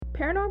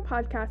Paranorm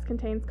podcast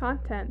contains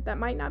content that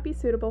might not be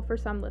suitable for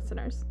some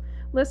listeners.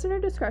 Listener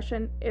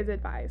discretion is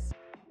advised.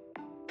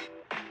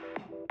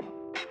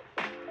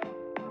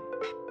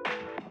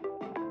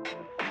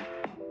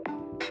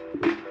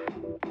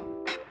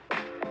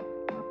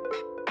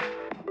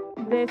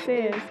 This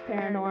is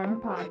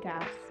Paranorm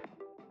Podcast.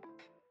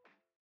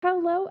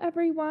 Hello,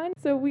 everyone.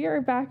 So we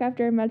are back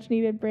after a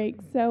much-needed break.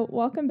 So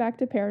welcome back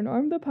to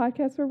Paranorm, the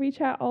podcast where we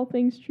chat all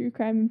things true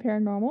crime and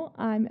paranormal.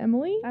 I'm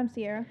Emily. I'm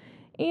Sierra.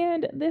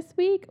 And this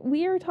week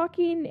we are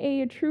talking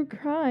a true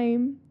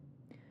crime,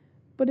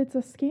 but it's a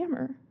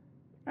scammer.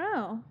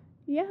 Oh.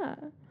 Yeah.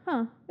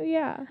 Huh.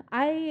 Yeah.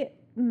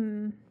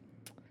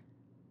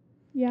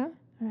 Yeah?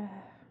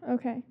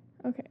 Okay.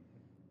 It's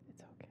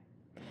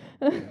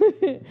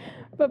okay.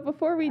 But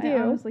before we do... I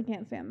honestly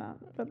can't stand that,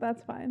 but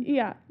that's fine.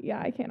 Yeah,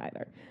 I can't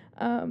either.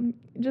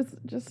 Just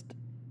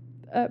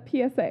a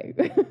PSA.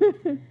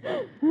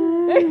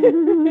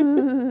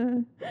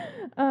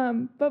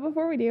 But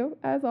before we do,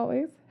 as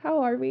always,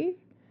 how are we?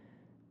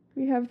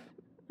 We have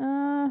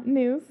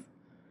news.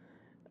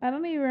 I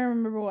don't even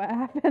remember what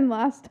happened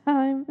last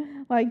time.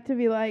 Like, to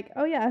be like,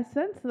 oh yeah,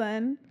 since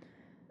then.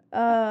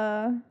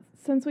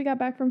 Since we got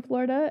back from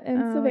Florida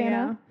and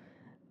Savannah,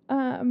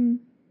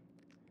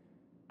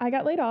 I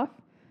got laid off.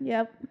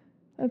 Yep.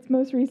 That's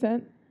most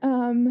recent.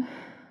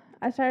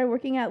 I started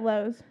working at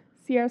Lowe's.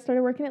 Sierra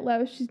started working at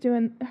Lowe's. She's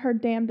doing her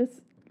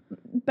damnedest,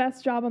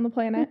 best job on the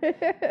planet.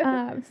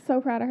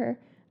 So proud of her.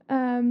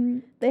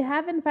 They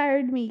haven't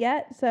fired me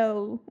yet,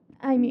 so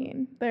I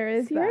mean, there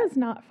is Sierra's that.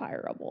 not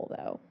fireable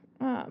though.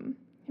 Have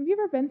you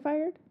ever been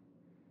fired?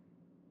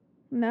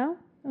 No?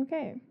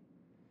 Okay.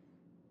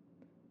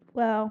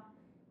 Well,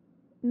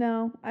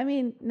 no. I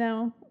mean,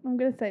 no. I'm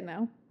going to say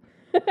no.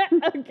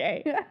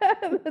 Okay.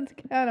 That's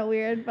kind of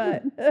weird,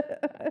 but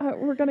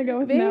we're gonna go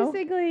with no.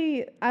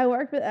 basically, I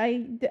worked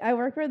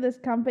for this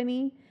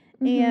company,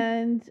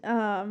 and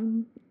I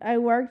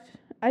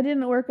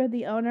didn't work with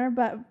the owner,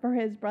 but for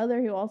his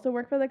brother who also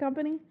worked for the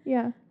company.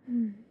 Yeah.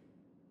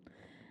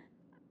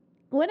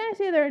 When I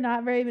say there are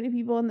not very many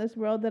people in this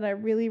world that I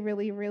really,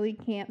 really, really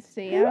can't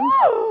stand,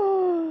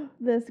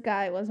 this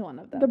guy was one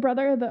of them. The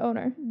brother or the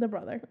owner? The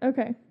brother.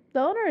 Okay. The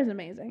owner is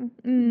amazing.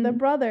 The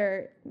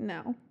brother,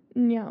 no.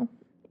 No.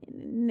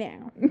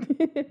 No.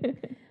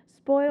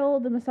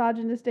 Spoiled,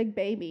 misogynistic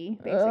baby,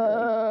 basically.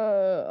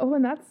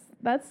 And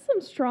that's some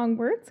strong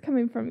words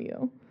coming from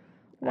you.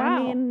 Wow. I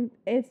mean,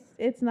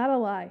 it's not a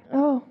lie.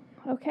 Oh,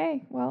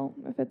 okay. Well,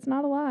 if it's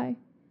not a lie.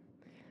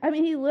 I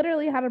mean, he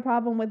literally had a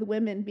problem with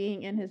women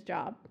being in his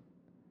job.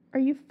 Are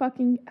you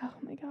fucking... Oh,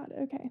 my God.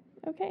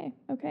 Okay.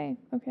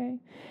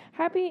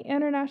 Happy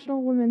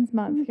International Women's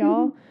Month,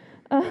 y'all.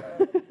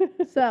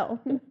 So.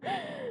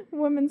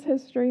 Women's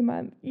History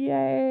Month.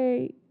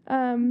 Yay.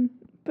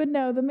 But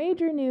no, the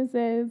major news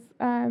is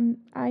I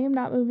am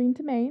not moving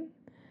to Maine.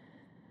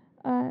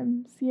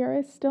 Sierra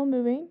is still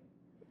moving.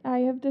 I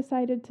have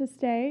decided to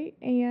stay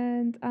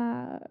and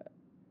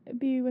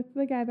be with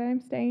the guy that I'm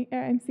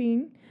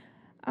seeing.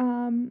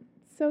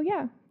 So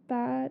yeah,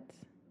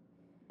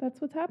 that's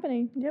what's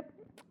happening. Yep.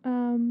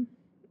 I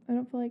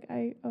don't feel like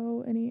I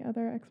owe any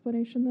other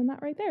explanation than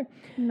that right there.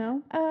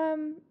 No.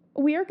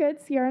 We are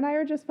good. Sierra and I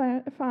are just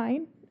fine.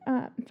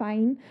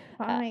 Fine.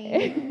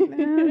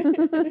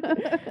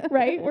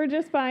 Right? We're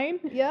just fine?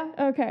 Yeah.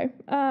 Okay.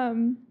 I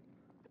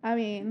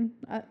mean,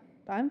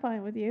 I'm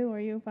fine with you. Are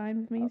you fine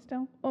with me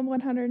still?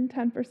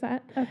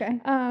 110%. Okay.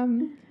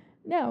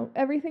 No,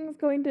 everything's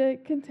going to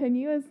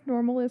continue as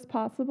normal as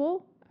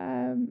possible.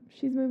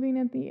 She's moving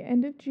at the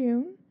end of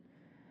June.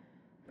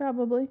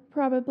 Probably.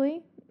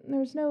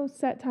 There's no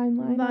set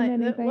timeline on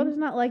anything. Well, there's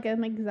not like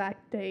an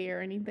exact day or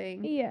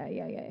anything. Yeah.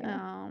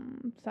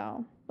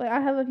 So, like,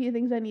 I have a few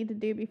things I need to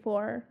do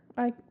before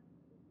I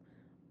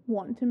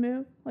want to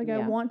move. Like, I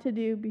want to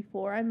do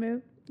before I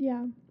move.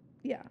 Yeah.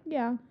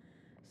 Yeah.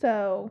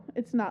 So,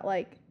 it's not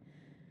like...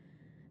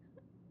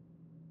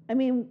 I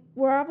mean,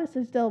 we're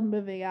obviously still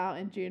moving out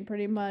in June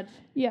pretty much.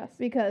 Yes.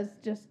 Because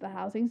just the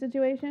housing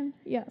situation.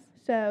 Yes.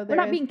 So we're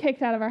not being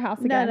kicked out of our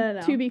house again.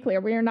 No. To be clear,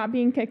 we are not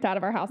being kicked out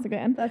of our house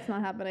again. That's not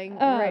happening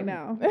right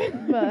now.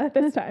 But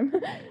this time.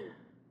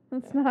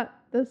 That's not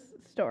this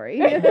story.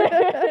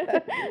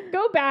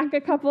 Go back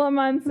a couple of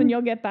months and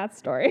you'll get that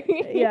story.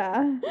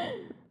 Yeah.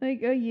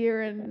 Like a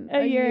year and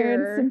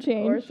some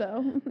change or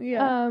so.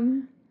 Yeah.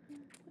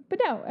 But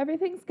no,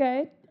 everything's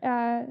good.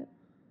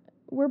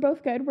 We're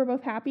both good. We're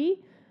both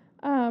happy.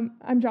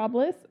 I'm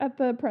jobless at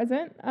the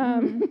present.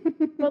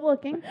 But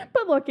looking.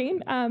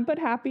 But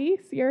happy.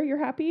 Sierra,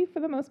 you're happy for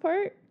the most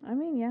part? I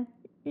mean, yeah.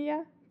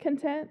 Yeah.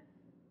 Content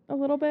a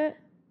little bit.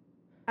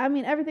 I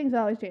mean, everything's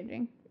always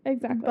changing.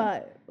 Exactly.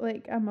 But,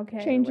 like, I'm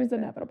okay. Change with is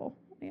inevitable.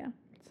 Yeah.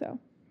 So,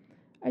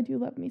 I do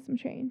love me some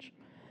change.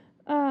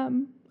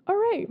 All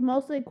right.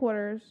 Mostly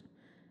quarters.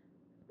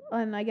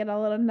 And I get a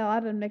lot of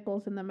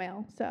nickels in the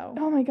mail, so.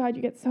 Oh my God,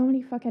 you get so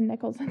many fucking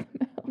nickels in the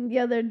mail. The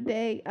other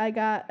day, I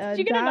got a dime. Did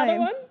you get another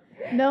one?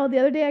 No, the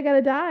other day I got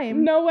a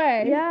dime. No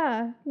way.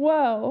 Yeah.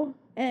 Whoa.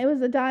 And it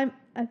was a dime.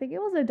 I think it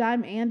was a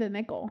dime and a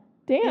nickel.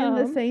 Damn.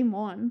 in the same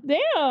one.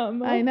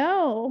 Damn. I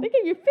know. They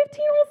gave you 15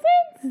 whole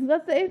cents.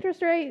 That's the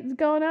interest rate. It's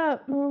going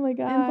up. Oh my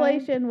god.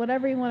 Inflation,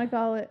 whatever you want to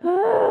call it.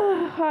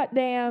 Hot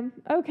damn.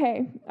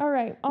 Okay. All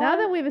right. Now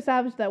that we've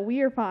established that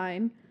we are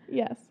fine.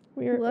 Yes.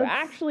 We're Let's-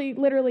 actually,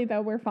 literally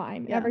though, we're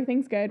fine. Yeah.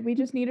 Everything's good. We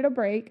just needed a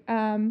break.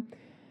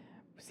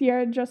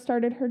 Sierra just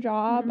started her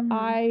job. Mhm.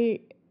 I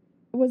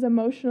was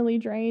emotionally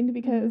drained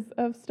because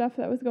of stuff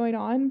that was going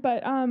on,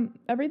 but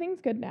everything's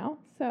good now.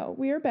 So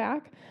we are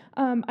back.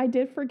 I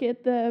did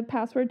forget the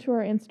password to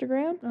our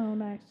Instagram. Oh,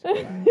 nice.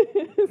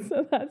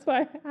 So that's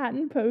why I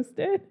hadn't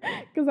posted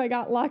because I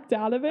got locked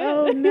out of it.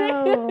 Oh,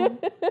 no.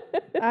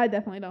 I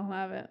definitely don't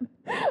have it.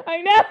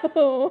 I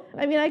know.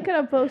 I mean, I could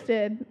have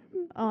posted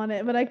on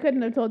it, but I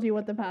couldn't have told you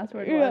what the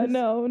password was. Yeah,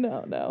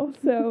 no.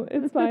 So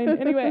it's fine.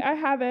 Anyway, I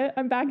have it.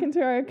 I'm back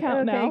into our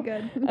account now.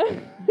 Okay,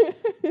 good.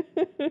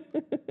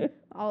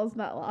 All is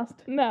not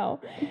lost. No.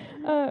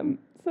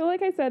 So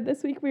like I said,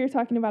 this week we were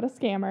talking about a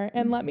scammer,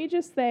 and let me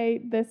just say,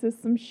 this is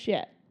some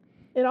shit.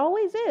 It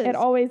always is. It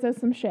always is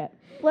some shit.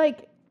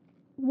 Like,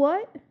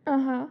 what?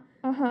 Uh-huh.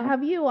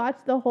 Have you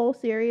watched the whole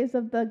series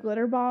of the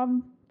glitter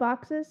bomb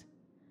boxes?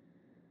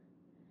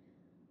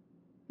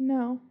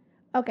 No.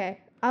 Okay,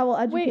 I will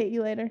educate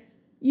you later.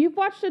 You've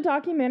watched a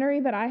documentary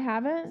that I It's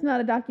haven't?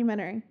 not a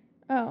documentary.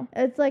 Oh.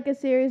 It's like a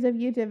series of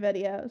YouTube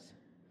videos.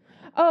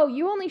 Oh,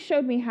 you only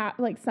showed me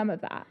like some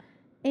of that.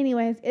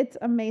 Anyways, it's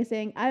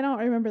amazing. I don't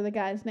remember the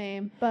guy's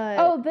name, but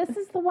Oh, this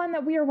is the one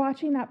that we were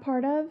watching that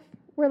part of,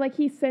 where like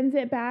he sends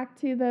it back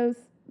to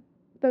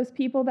those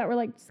people that were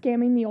like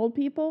scamming the old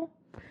people.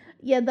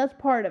 yeah, that's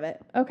part of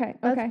it. Okay.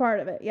 That's part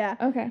of it. Yeah.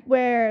 Okay.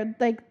 Where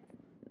like,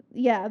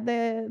 yeah,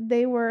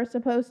 they were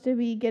supposed to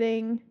be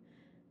getting,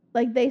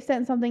 like they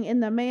sent something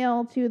in the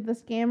mail to the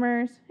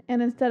scammers,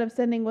 and instead of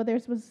sending what they're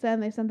supposed to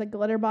send, they sent the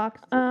glitter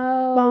box.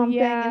 Oh, bomb thing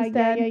yeah,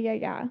 instead.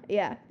 yeah.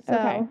 Yeah.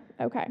 So.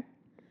 Okay.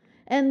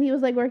 And he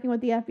was like working with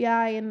the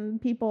FBI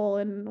and people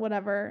and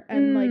whatever,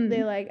 and like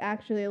they like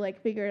actually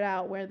like figured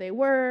out where they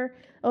were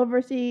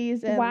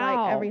overseas and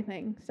Wow. like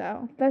everything.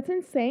 So That's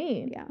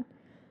insane. yeah,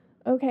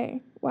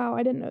 Okay. Wow,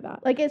 I didn't know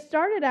that. like it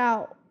started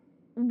out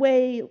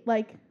way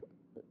like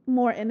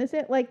more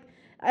innocent. Like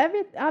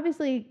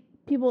obviously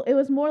people, it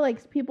was more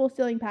like people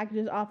stealing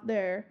packages off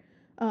their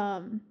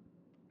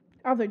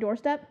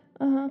doorstep.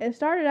 Uh-huh. It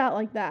started out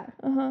like that,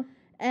 Uh-huh.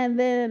 and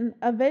then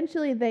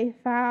eventually they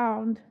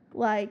found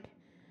like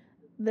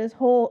this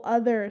whole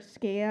other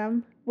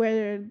scam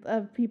where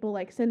of people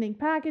like sending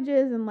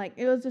packages, and like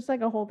it was just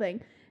like a whole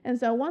thing. And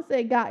so once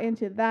they got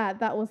into that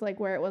was like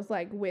where it was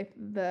like with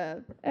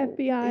the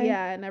FBI.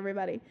 yeah, and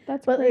everybody.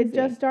 That's But crazy. it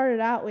just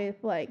started out with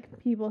like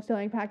people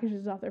stealing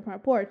packages off their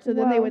front porch. So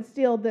then they Whoa. would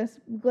steal this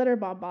glitter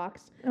bomb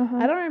box. Uh-huh.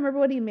 I don't remember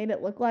what he made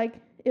it look like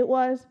it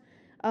was,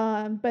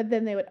 but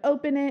then they would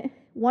open it.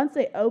 Once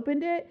they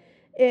opened it,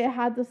 it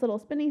had this little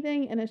spinny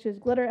thing, and it's just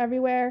glitter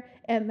everywhere,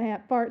 and they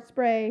had fart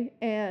spray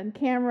and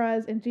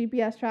cameras and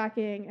GPS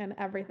tracking and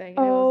everything.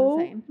 And it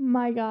was insane.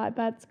 My God,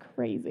 that's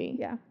crazy.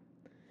 Yeah.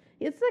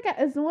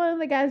 It's one of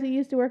the guys who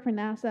used to work for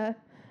NASA,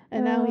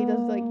 and now he does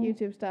like Oh.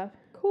 YouTube stuff.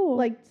 Cool.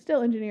 Like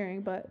still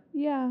engineering, but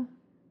yeah.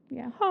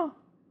 yeah. Huh.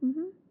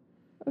 Mm-hmm.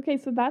 Okay,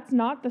 so that's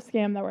not the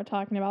scam that we're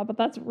talking about, but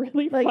that's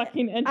really Like,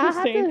 fucking I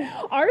have interesting.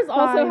 to Ours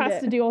also find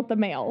has it. to deal with the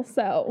mail,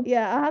 so.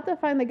 Yeah, I have to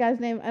find the guy's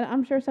name, and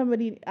I'm sure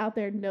somebody out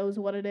there knows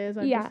what it is.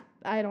 I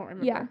don't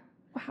remember. Yeah.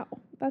 Wow.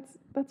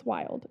 That's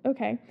wild.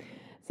 Okay.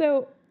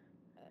 So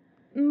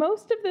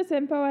most of this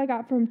info I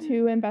got from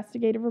two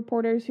investigative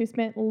reporters who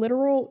spent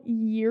literal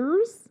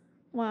years,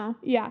 Wow.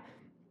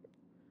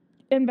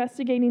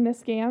 investigating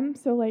this scam.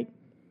 So like,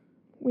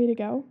 way to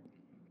go.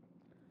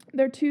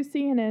 They're two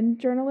CNN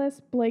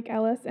journalists, Blake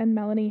Ellis and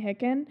Melanie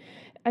Hicken.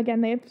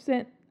 Again, they've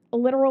spent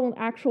literal and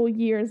actual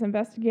years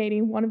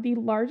investigating one of the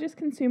largest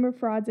consumer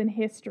frauds in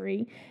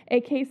history,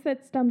 a case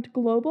that stumped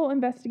global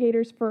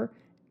investigators for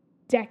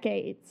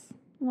decades.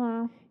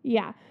 Wow.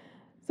 Yeah.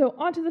 So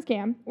onto the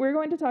scam. We're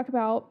going to talk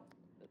about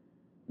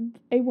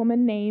a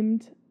woman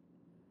named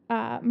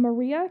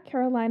Maria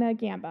Carolina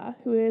Gamba,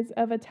 who is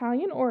of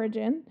Italian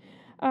origin,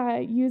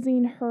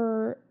 using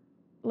her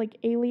like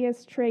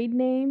alias trade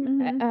name,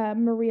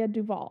 Maria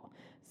Duval.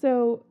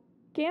 So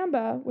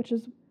Gamba, which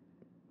is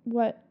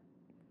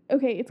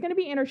it's going to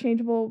be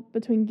interchangeable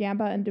between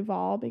Gamba and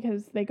Duval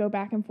because they go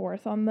back and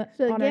forth on the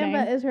So on her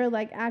Gamba name. is her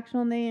like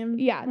actual name.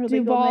 Yeah, her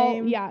legal Duval.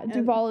 name, Yeah, and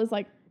Duval is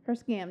like her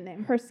scam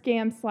name. her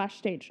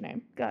scam/stage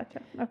name.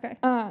 Gotcha. Okay.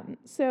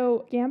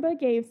 So Gamba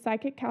gave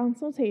psychic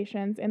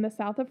consultations in the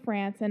south of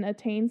France and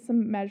attained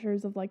some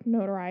measures of like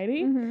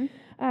notoriety.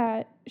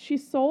 Mm-hmm. She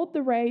sold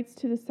the rights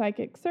to the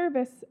psychic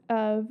service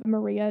of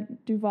Maria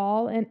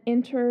Duval and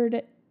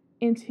entered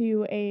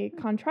into a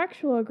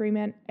contractual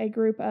agreement, a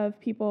group of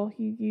people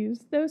who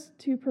used those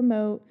to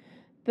promote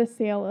the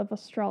sale of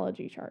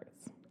astrology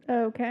charts.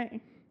 Okay.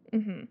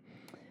 Mm-hmm.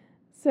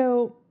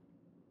 So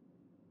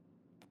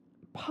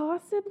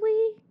possibly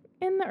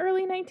in the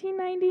early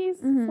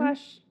 1990s Mhm.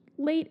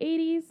 late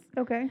 80s.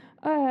 Okay.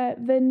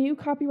 The new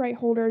copyright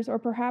holders, or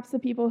perhaps the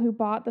people who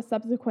bought the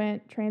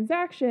subsequent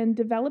transaction,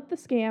 developed the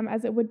scam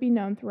as it would be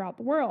known throughout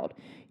the world,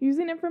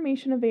 using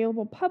information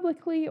available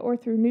publicly or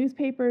through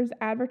newspapers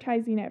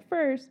advertising at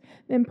first,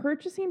 then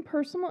purchasing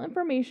personal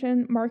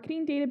information,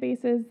 marketing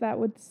databases that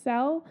would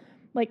sell,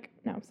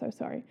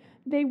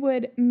 they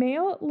would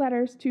mail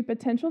letters to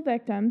potential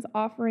victims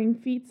offering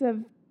feats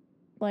of,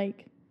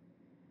 like,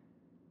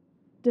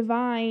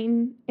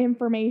 divine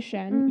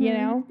information,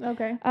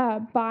 Okay.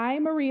 by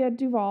Maria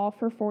Duval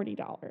for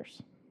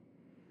 $40.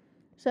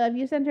 So if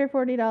you send her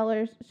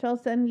 $40, she'll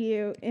send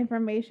you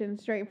information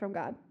straight from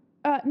God.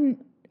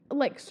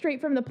 Like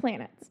straight from the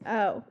planets.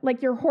 Oh.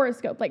 Like your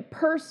horoscope, like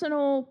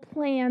personal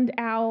planned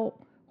out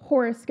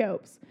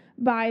horoscopes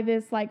by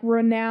this like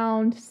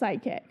renowned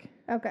psychic.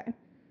 Okay.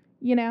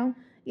 You know?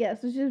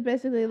 Yes, it's just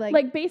basically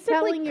like basically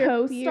telling your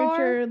co-star.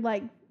 future,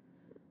 like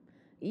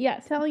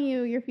Yes. telling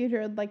you your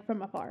future like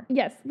from afar.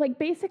 Yes, like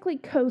basically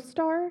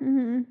co-star,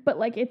 Mm-hmm. but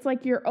like it's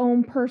like your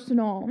own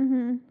personal.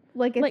 Mm-hmm.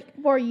 Like it's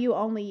for you,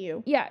 only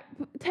you. Yeah,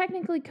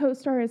 technically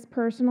co-star is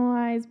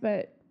personalized,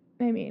 but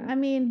I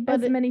mean,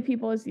 but as many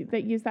people as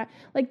that use that.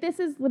 Like this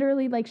is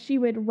literally like she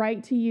would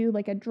write to you,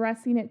 like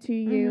addressing it to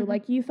you,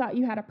 like you thought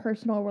you had a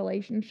personal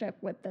relationship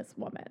with this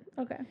woman.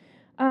 Okay.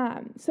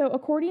 So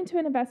according to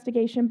an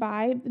investigation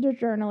by the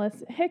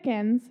journalists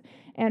Hickens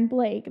and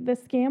Blake, the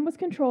scam was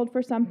controlled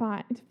for some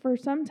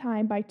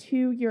time by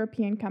two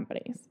European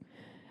companies,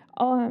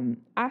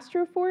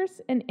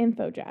 Astroforce and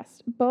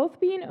Infogest, both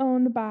being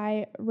owned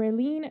by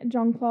Raylene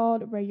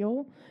Jean-Claude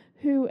Rayol,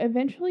 who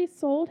eventually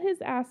sold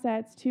his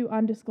assets to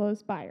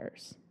undisclosed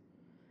buyers.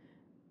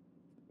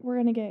 We're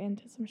going to get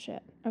into some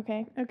shit,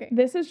 okay? Okay.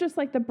 This is just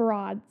like the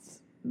broad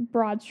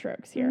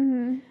strokes here.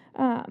 Mm-hmm.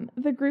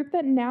 The group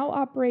that now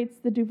operates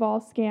the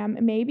Duval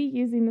scam may be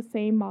using the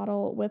same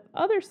model with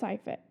other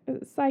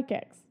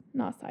psychics.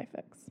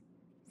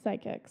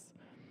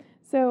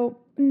 So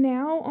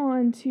now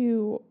on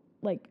to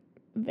like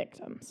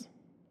victims.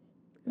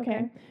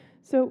 Okay.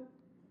 So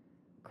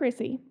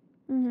Chrissy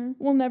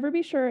will never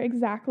be sure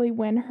exactly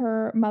when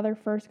her mother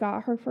first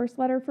got her first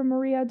letter from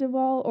Maria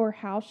Duval or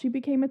how she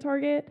became a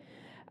target.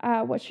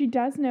 What she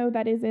does know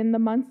that is in the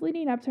months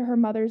leading up to her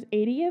mother's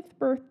 80th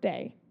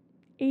birthday,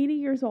 80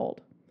 years old,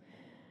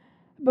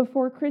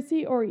 before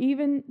Chrissy or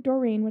even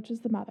Doreen, which is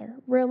the mother,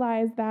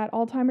 realized that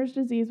Alzheimer's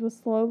disease was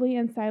slowly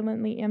and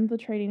silently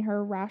infiltrating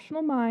her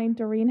rational mind,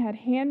 Doreen had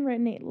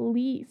handwritten at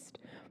least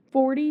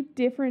 40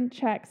 different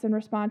checks in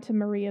response to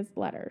Maria's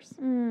letters,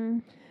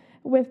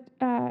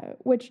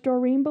 which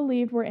Doreen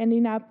believed were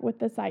ending up with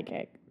the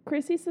psychic.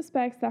 Chrissy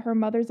suspects that her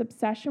mother's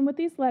obsession with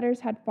these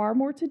letters had far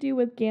more to do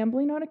with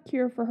gambling on a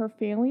cure for her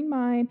failing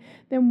mind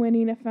than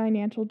winning a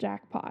financial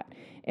jackpot.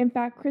 In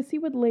fact, Chrissy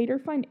would later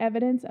find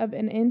evidence of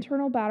an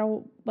internal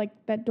battle like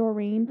that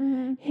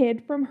Doreen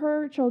hid from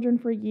her children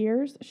for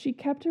years. She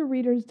kept a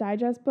Reader's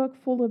Digest book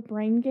full of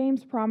brain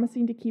games,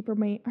 promising to keep her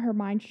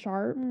mind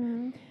sharp.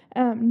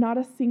 Not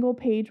a single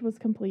page was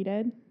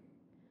completed.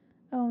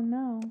 Oh,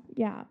 no.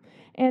 Yeah.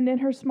 And in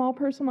her small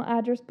personal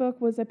address book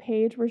was a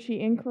page where she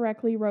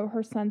incorrectly wrote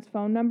her son's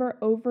phone number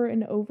over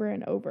and over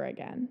and over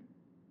again.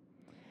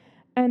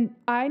 And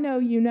I know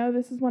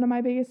this is one of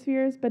my biggest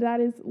fears, but that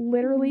is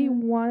literally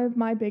one of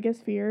my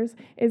biggest fears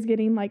is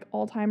getting like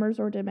Alzheimer's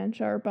or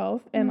dementia or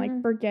both and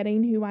like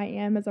forgetting who I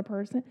am as a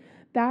person.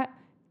 That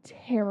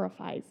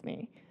terrifies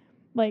me.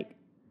 Like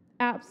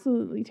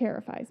absolutely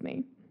terrifies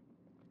me.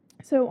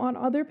 So on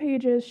other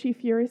pages, she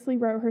furiously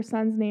wrote her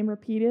son's name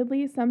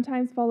repeatedly,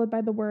 sometimes followed by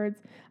the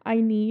words,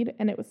 I need,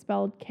 and it was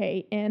spelled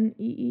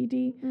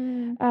K-N-E-E-D,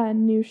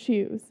 new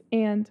shoes,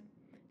 and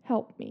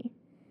help me.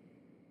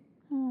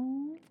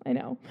 Aww. I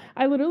know.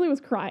 I literally was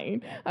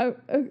crying.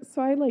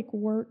 So I like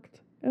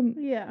worked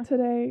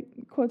today,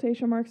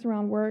 quotation marks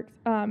around worked,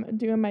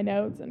 doing my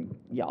notes, and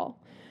y'all.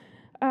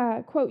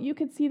 Quote, you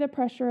could see the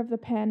pressure of the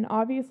pen.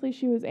 Obviously,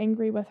 she was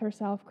angry with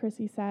herself,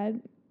 Chrissy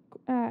said.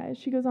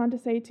 She goes on to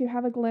say, to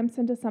have a glimpse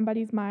into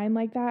somebody's mind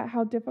like that,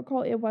 how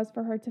difficult it was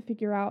for her to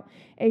figure out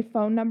a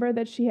phone number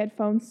that she had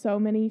phoned so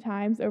many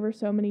times over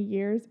so many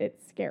years.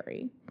 It's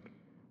scary.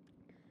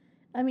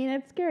 I mean,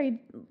 it's scary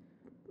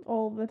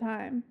all the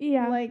time.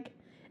 Yeah.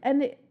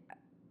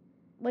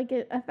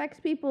 It affects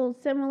people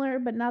similar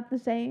but not the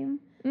same,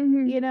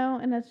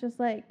 and it's just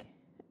like,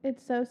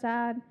 it's so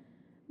sad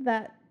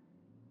that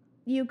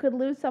you could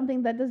lose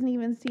something that doesn't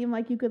even seem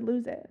like you could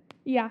lose it.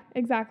 Yeah,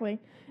 exactly.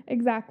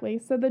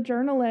 So the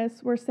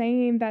journalists were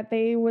saying that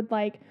they would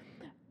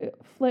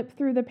flip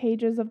through the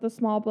pages of the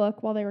small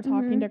book while they were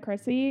talking to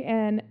Chrissy,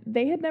 and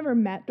they had never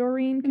met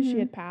Doreen because she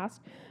had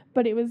passed,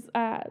 but it was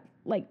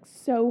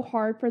so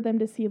hard for them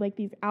to see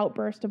these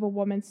outbursts of a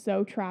woman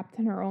so trapped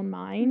in her own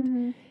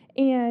mind.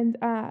 And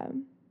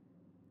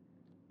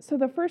so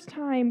the first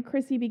time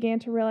Chrissy began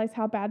to realize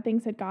how bad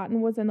things had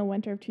gotten was in the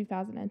winter of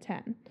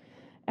 2010.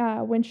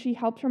 When she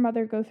helped her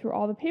mother go through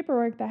all the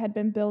paperwork that had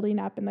been building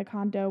up in the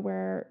condo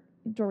where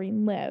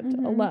Doreen lived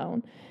Mhm.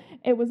 alone.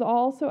 It was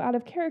also out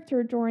of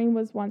character. Doreen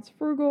was once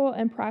frugal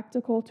and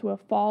practical to a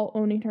fault,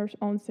 owning her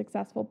own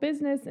successful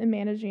business and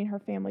managing her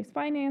family's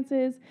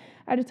finances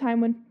at a time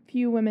when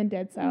few women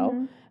did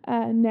so.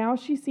 Mhm. Now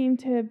she seemed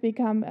to have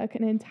become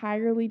an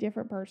entirely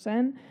different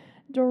person.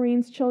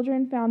 Doreen's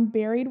children found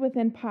buried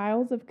within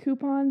piles of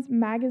coupons,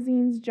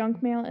 magazines,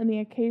 junk mail, and the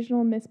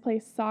occasional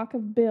misplaced sock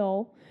of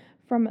bill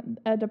from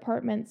a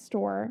department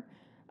store,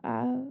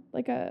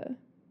 like a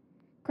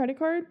credit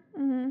card,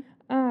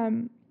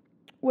 Mhm.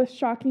 with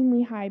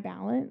shockingly high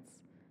balance.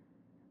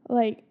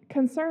 Like,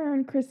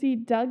 concerned, Chrissy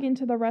dug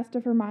into the rest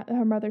of her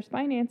mother's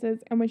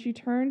finances, and when she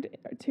turned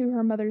to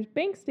her mother's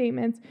bank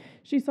statements,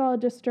 she saw a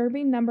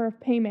disturbing number of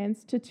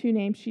payments to two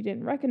names she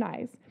didn't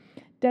recognize.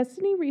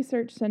 Destiny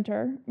Research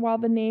Center, while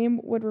the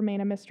name would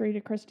remain a mystery to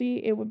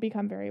Christy, it would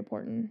become very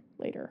important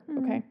later,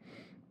 Mhm. okay?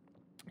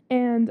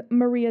 And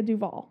Maria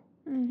Duval.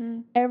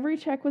 Mhm. Every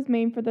check was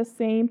made for the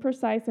same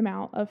precise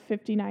amount of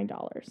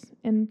 $59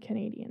 in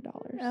Canadian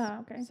dollars. Oh,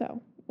 okay.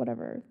 So,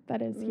 whatever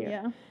that is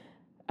here.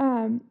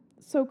 Yeah.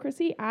 So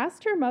Chrissy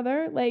asked her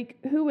mother, like,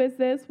 who is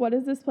this? What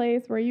is this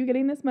place? Where are you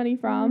getting this money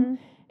from? Mhm.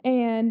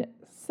 And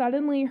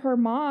suddenly her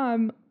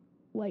mom,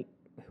 like,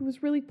 who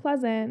was really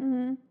pleasant,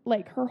 Mhm.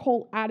 like, her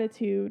whole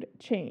attitude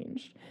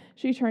changed.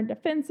 She turned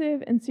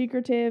defensive and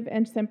secretive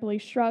and simply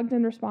shrugged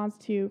in response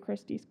to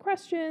Christy's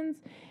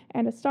questions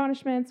and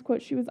astonishments.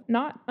 Quote, she was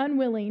not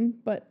unwilling,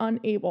 but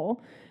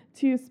unable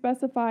to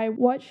specify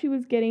what she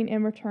was getting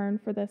in return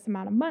for this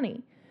amount of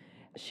money.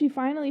 She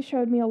finally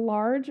showed me a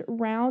large,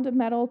 round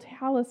metal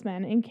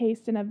talisman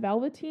encased in a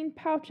velveteen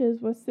pouches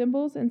with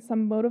symbols and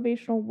some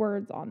motivational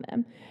words on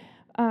them,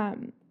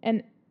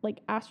 and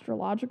like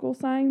astrological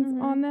signs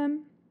Mhm. on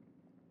them.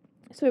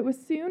 So it was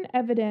soon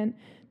evident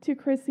to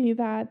Chrissy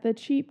that the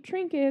cheap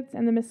trinkets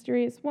and the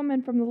mysterious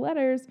woman from the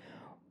letters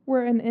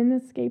were an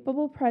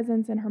inescapable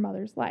presence in her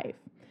mother's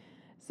life.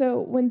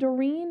 So when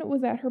Doreen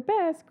was at her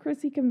best,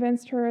 Chrissy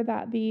convinced her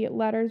that the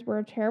letters were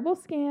a terrible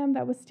scam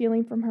that was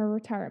stealing from her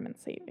retirement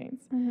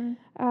savings. Mhm.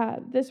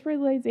 This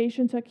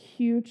realization took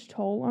huge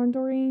toll on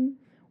Doreen,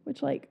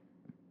 which, like,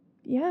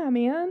 yeah,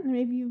 man.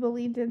 Maybe you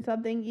believed in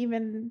something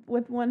even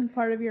with one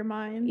part of your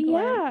mind.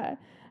 Yeah.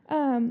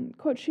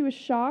 Quote, she was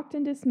shocked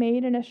and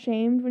dismayed and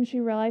ashamed when she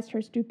realized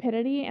her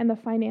stupidity and the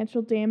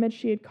financial damage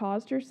she had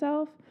caused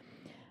herself.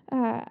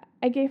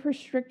 I gave her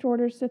strict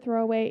orders to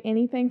throw away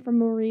anything from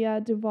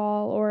Maria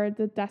Duval or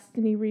the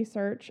Destiny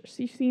Research.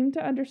 She seemed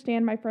to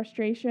understand my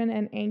frustration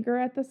and anger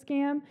at the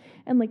scam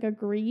and, like,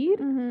 agreed.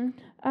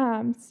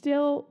 Mhm.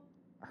 Still,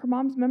 her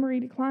mom's memory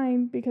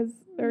declined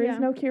because there is Yeah.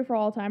 no cure for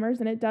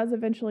Alzheimer's, and it does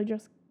eventually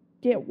just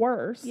get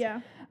worse.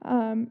 Yeah.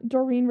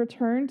 Doreen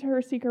returned to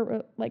her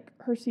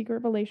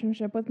secret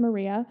relationship with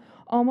Maria,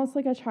 almost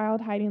like a child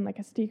hiding like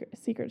a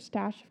secret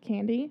stash of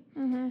candy.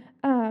 Mhm.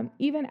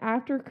 Even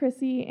after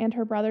Chrissy and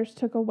her brothers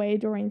took away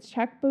Doreen's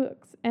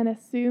checkbooks and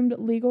assumed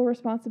legal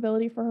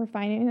responsibility for her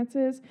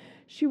finances,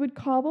 she would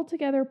cobble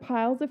together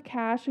piles of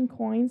cash and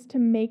coins to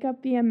make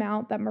up the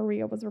amount that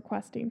Maria was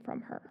requesting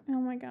from her.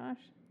 Oh my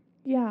gosh.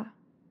 Yeah.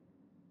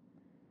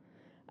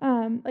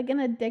 Like an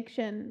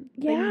addiction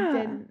Yeah.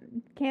 that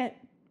you can't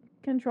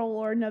control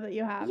or know that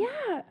you have.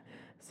 Yeah.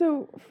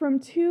 So from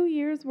 2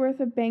 years worth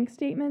of bank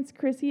statements,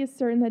 Chrissy is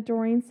certain that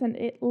Doreen sent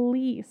at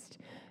least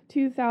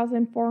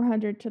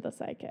 $2,400 to the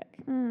psychic.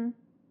 Mm.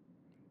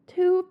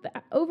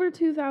 Over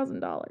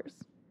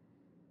 $2,000.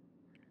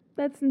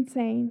 That's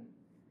insane.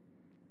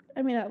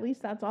 I mean, at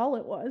least that's all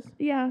it was.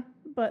 Yeah.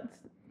 But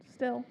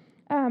still.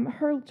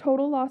 Her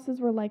total losses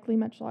were likely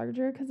much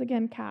larger because,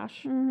 again,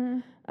 cash.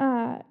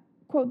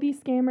 Quote,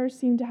 these scammers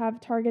seem to have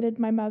targeted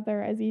my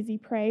mother as easy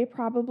prey,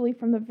 probably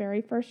from the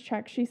very first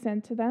check she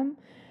sent to them.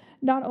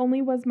 Not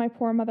only was my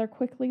poor mother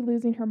quickly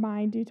losing her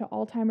mind due to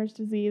Alzheimer's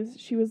disease,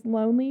 she was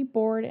lonely,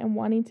 bored, and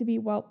wanting to be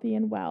wealthy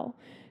and well.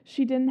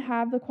 She didn't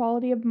have the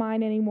quality of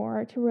mind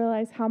anymore to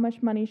realize how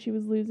much money she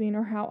was losing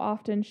or how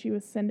often she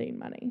was sending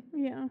money.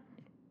 Yeah.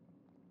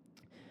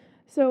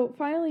 So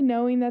finally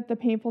knowing that the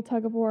painful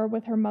tug of war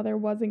with her mother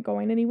wasn't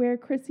going anywhere,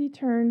 Chrissy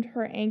turned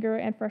her anger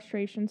and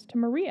frustrations to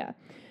Maria.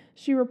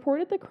 She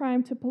reported the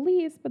crime to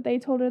police, but they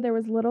told her there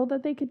was little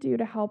that they could do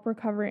to help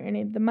recover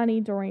any of the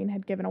money Doreen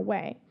had given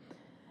away.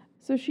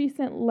 So she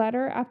sent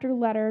letter after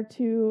letter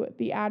to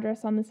the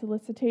address on the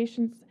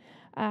solicitations,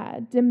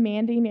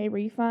 demanding a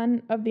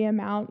refund of the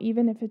amount,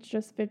 even if it's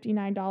just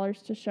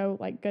 $59 to show,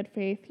 like, good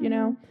faith, you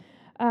know,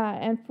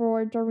 and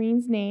for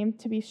Doreen's name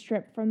to be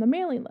stripped from the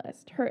mailing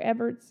list. Her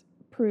efforts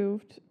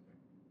proved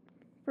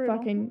Brutal.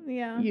 fucking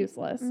Yeah.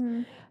 useless.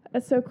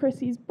 So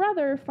Chrissy's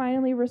brother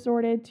finally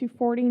resorted to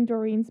forwarding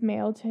Doreen's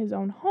mail to his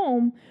own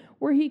home,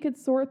 where he could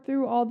sort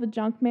through all the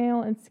junk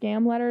mail and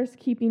scam letters,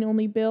 keeping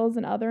only bills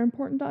and other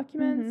important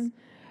documents,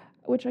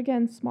 which,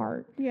 again,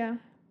 smart. Yeah.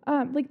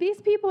 Like,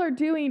 these people are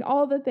doing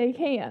all that they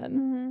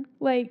can,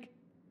 like,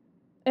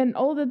 and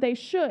all that they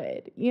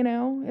should, you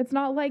know? It's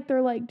not like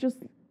they're, like,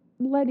 just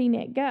letting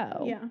it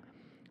go.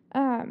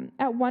 Yeah.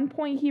 At one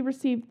point, he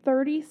received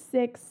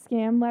 36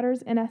 scam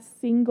letters in a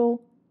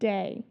single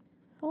day.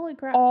 Holy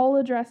crap. All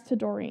addressed to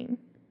Doreen.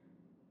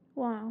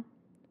 Wow.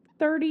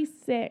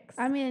 36.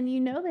 I mean,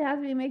 you know they have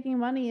to be making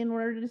money in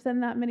order to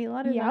send that many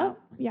letters out.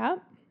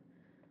 Yep.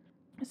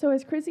 So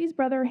as Chrissy's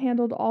brother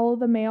handled all of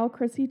the mail,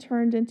 Chrissy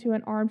turned into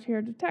an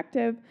armchair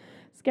detective,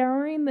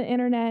 scouring the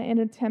internet in an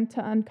attempt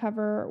to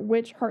uncover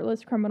which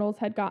heartless criminals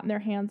had gotten their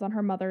hands on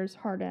her mother's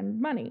hard-earned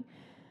money.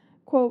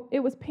 Quote, "It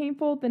was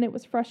painful, then it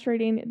was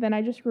frustrating, then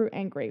I just grew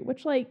angry,"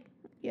 which, like,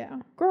 Yeah.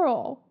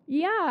 girl,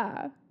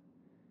 yeah.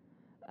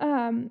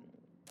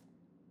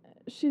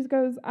 She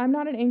goes, "I'm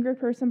not an angry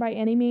person by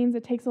any means.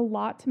 It takes a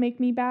lot to make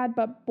me bad,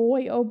 but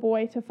boy, oh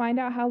boy, to find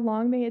out how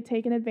long they had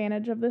taken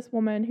advantage of this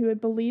woman who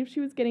had believed she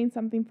was getting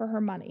something for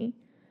her money.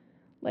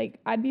 Like,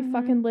 I'd be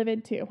fucking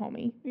livid too,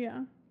 homie."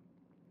 Yeah.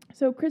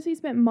 So Chrissy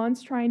spent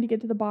months trying to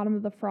get to the bottom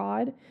of the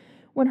fraud.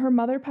 When her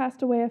mother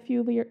passed away a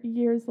few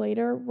years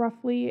later,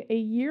 roughly a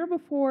year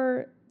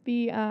before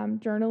the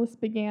journalists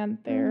began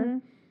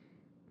their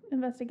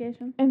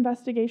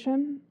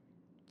investigation,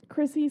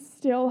 Chrissy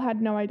still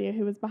had no idea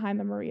who was behind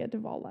the Maria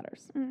Duvall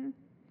letters.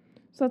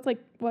 So it's like,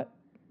 what?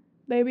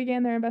 They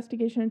began their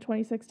investigation in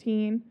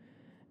 2016.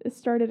 It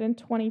started in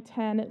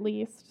 2010 at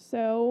least.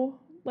 So,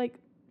 like,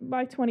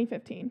 by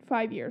 2015,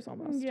 5 years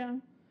almost. Yeah.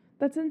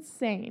 That's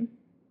insane.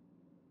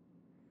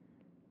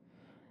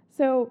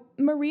 So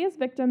Maria's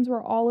victims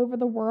were all over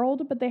the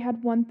world, but they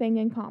had one thing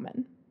in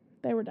common.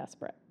 They were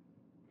desperate.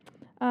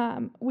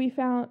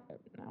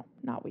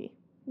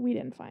 We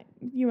didn't find,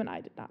 you and I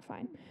did not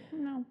find.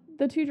 No.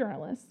 The two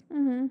journalists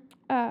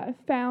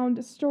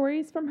found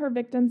stories from her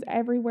victims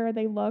everywhere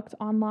they looked,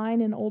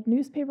 online, in old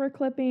newspaper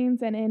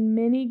clippings, and in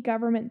many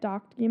government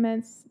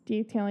documents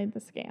detailing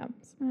the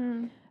scams.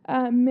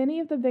 Many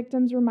of the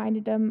victims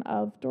reminded them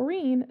of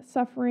Doreen,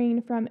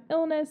 suffering from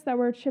illness that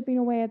were chipping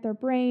away at their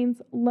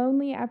brains,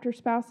 lonely after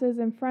spouses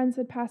and friends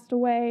had passed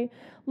away,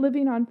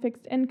 living on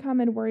fixed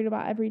income and worried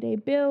about everyday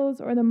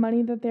bills or the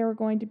money that they were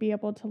going to be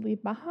able to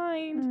leave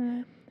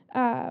behind.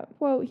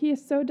 He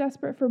is so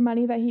desperate for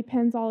money that he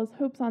pins all his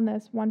hopes on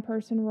this, one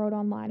person wrote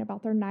online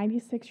about their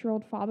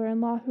 96-year-old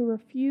father-in-law who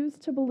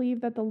refused to believe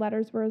that the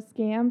letters were a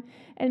scam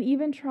and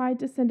even tried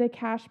to send a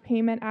cash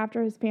payment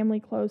after his family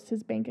closed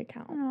his bank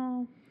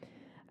account.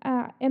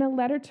 In a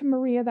letter to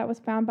Maria that was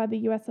found by the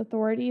U.S.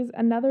 authorities,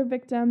 another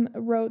victim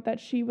wrote that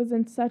she was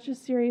in such a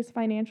serious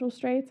financial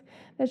straits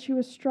that she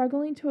was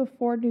struggling to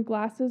afford new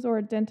glasses or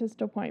a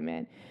dentist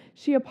appointment.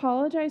 She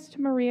apologized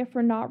to Maria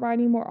for not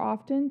writing more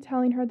often,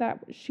 telling her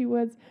that she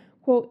was,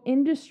 quote,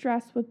 "in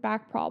distress with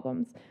back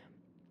problems.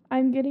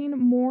 I'm getting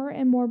more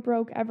and more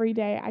broke every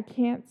day. I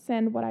can't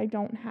send what I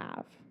don't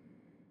have."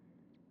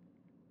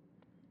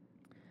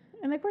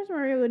 And of course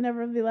Maria would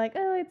never be like,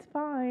 "Oh, it's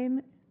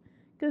fine."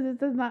 Because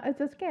it's a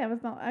scam.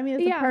 It's not, I mean,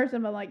 it's a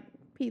person, but, like,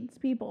 it's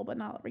people, but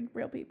not like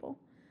real people.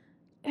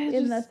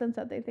 In the sense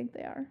that they think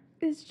they are.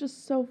 It's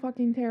just so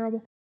fucking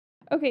terrible.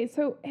 Okay,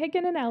 so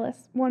Hicken and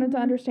Ellis wanted to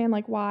understand,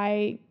 like,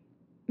 why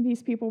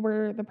these people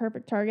were the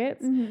perfect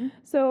targets.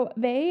 So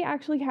they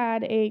actually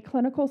had a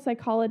clinical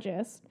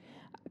psychologist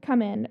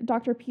come in,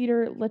 Dr.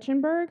 Peter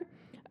Lichtenberg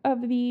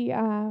of the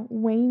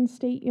Wayne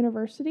State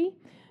University,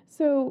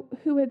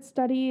 who had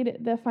studied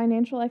the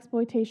financial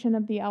exploitation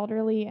of the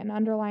elderly and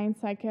underlying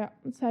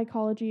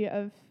psychology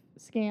of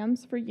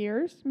scams for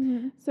years.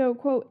 So,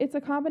 quote, "It's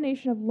a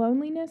combination of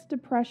loneliness,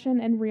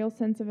 depression, and real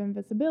sense of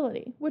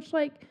invisibility," which,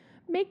 like,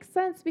 makes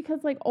sense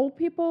because, like, old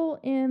people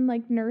in,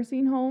 like,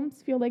 nursing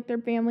homes feel like their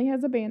family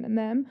has abandoned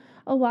them.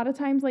 A lot of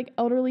times, like,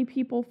 elderly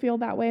people feel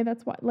that way.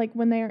 That's why, like,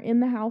 when they are in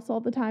the house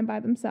all the time by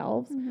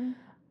themselves,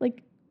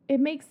 like, it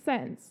makes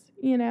sense,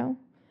 you know?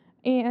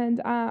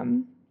 And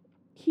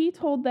he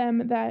told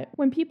them that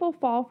when people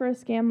fall for a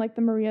scam like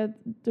the Maria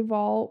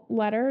Duvall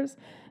letters,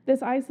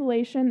 this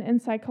isolation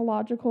and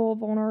psychological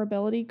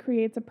vulnerability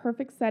creates a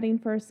perfect setting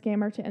for a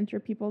scammer to enter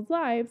people's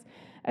lives,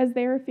 as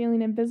they are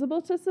feeling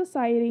invisible to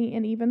society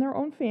and even their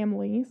own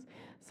families.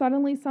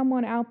 Suddenly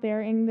someone out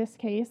there, in this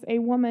case, a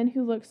woman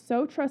who looks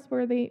so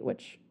trustworthy,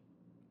 which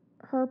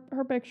her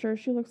picture,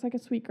 she looks like a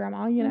sweet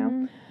grandma, you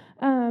know,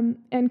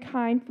 and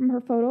kind from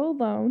her photo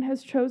alone,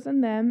 has chosen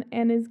them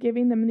and is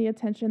giving them the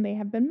attention they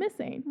have been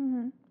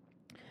missing.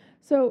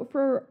 So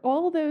for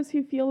all those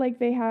who feel like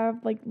they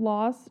have, like,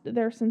 lost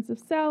their sense of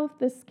self,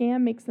 this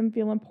scam makes them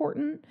feel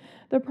important.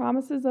 The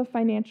promises of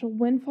financial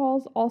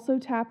windfalls also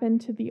tap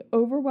into the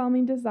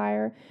overwhelming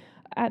desire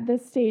at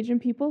this stage in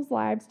people's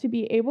lives to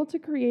be able to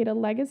create a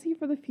legacy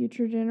for the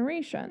future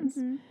generations.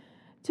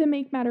 To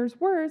make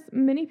matters worse,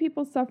 many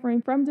people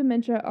suffering from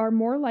dementia are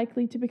more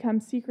likely to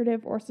become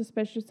secretive or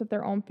suspicious of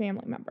their own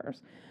family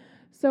members.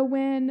 So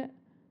when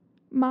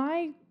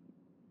my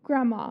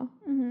grandma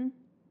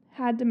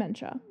had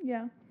dementia,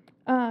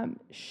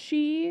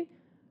 she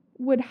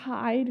would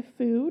hide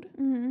food,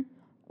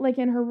 like,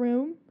 in her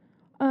room,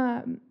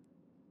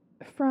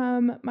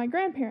 from my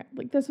grandparents.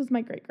 Like, this was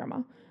my great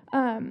grandma,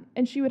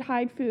 and she would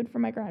hide food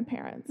from my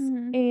grandparents,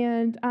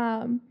 and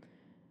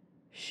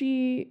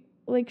she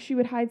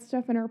would hide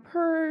stuff in her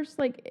purse,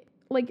 like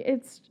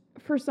it's,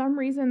 for some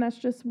reason, that's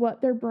just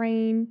what their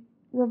brain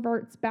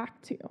reverts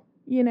back to,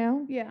 you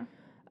know?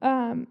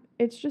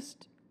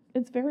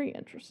 It's very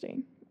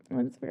interesting,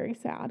 and it's very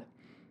sad.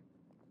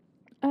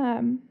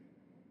 It's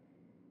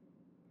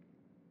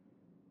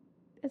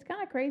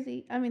kind of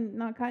crazy. I mean,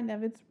 not kind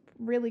of. It's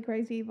really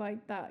crazy,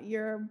 like, that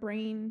your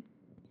brain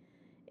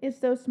is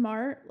so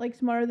smart, like,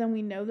 smarter than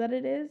we know that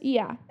it is.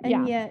 Yeah.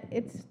 And yet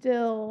it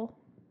still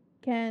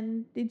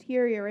can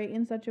deteriorate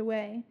in such a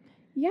way.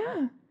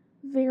 Yeah.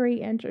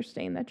 Very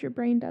interesting that your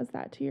brain does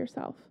that to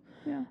yourself.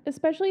 Yeah.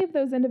 Especially if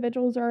those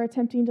individuals are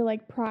attempting to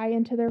like pry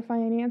into their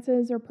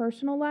finances or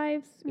personal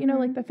lives, you know,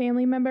 like the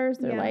family members,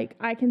 they're like,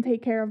 I can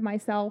take care of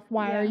myself.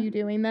 Why are you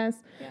doing this?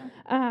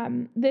 Yeah.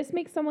 This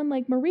makes someone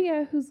like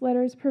Maria, whose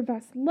letters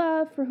profess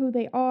love for who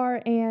they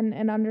are and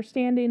an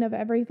understanding of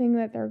everything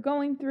that they're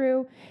going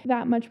through,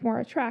 that much more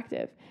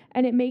attractive.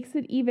 And it makes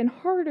it even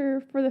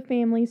harder for the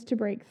families to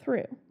break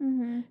through.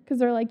 Because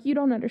they're like, you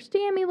don't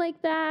understand me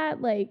like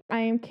that. Like,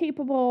 I am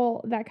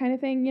capable, that kind of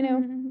thing, you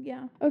know?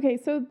 Yeah. Okay,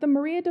 so the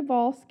Maria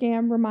Duvall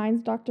scam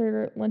reminds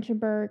Dr.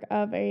 Lynchenberg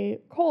of a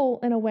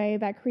cult in a way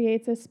that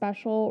creates a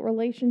special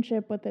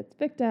relationship with its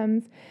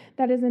victims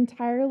that is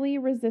entirely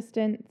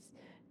resistant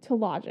to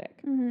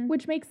logic,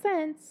 which makes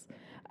sense,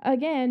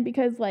 again,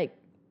 because, like,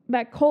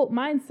 that cult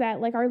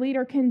mindset, like, our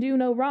leader can do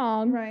no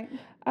wrong. Right.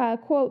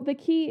 Quote, the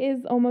key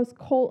is almost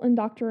cult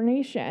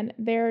indoctrination.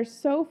 They're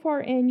so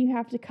far in, you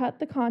have to cut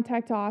the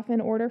contact off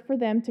in order for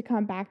them to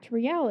come back to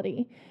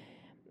reality.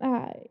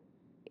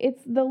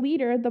 It's the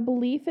leader, the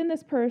belief in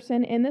this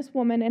person, in this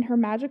woman, and her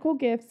magical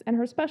gifts and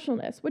her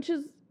specialness, which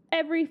is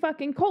every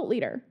fucking cult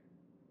leader.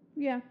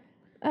 Yeah.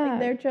 Like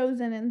they're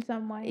chosen in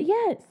some way.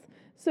 Yes.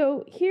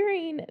 So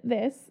hearing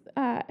this,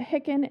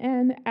 Hicken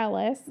and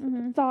Ellis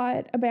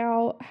thought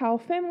about how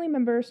family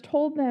members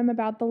told them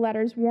about the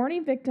letters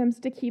warning victims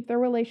to keep their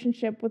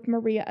relationship with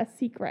Maria a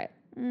secret.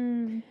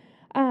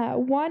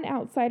 One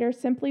outsider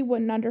simply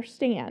wouldn't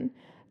understand.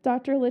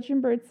 Dr.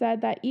 Lynchenberg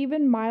said that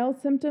even mild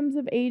symptoms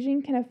of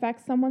aging can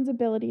affect someone's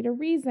ability to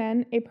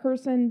reason. A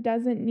person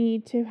doesn't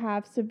need to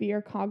have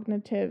severe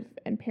cognitive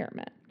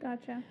impairment.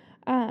 Gotcha.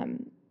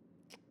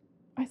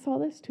 I saw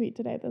this tweet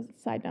today. This is a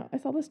side note. I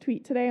saw this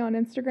tweet today on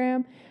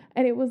Instagram,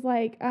 and it was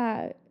like,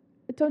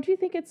 don't you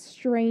think it's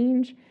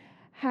strange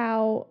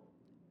how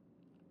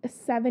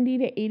 70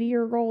 to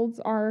 80-year-olds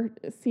are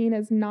seen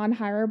as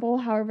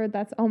non-hireable? However,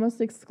 that's almost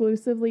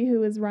exclusively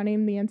who is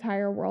running the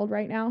entire world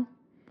right now.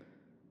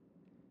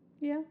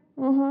 Yeah.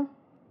 Also,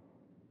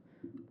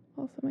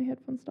 my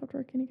headphones stopped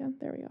working again.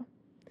 There we go.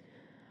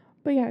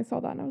 But yeah, I saw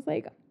that and I was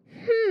like,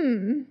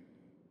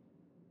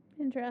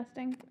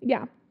 Interesting.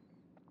 Yeah.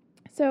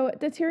 So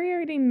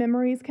deteriorating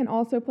memories can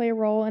also play a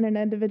role in an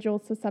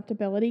individual's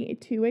susceptibility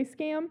to a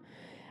scam,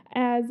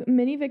 as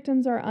many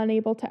victims are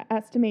unable to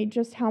estimate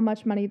just how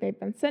much money they've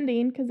been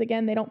sending because,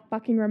 again, they don't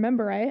fucking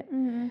remember it.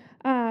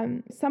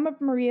 Some of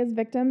Maria's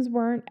victims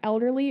weren't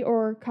elderly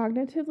or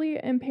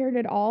cognitively impaired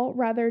at all,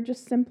 rather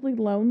just simply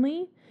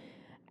lonely,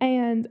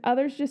 and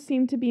others just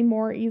seemed to be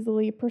more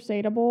easily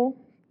persuadable,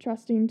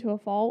 trusting to a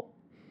fault.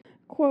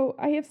 Quote,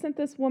 I have sent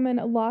this woman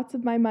lots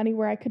of my money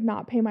where I could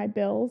not pay my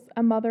bills.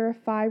 A mother of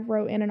 5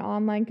 wrote in an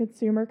online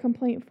consumer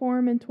complaint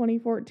form in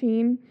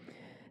 2014,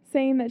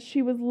 saying that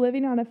she was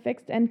living on a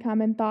fixed income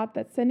and thought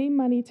that sending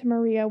money to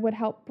Maria would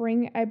help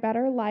bring a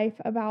better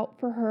life about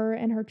for her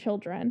and her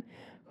children.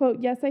 Quote,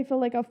 yes, I feel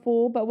like a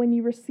fool, but when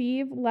you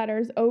receive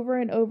letters over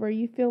and over,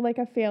 you feel like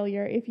a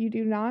failure if you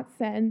do not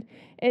send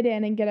it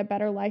in and get a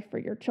better life for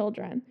your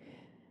children.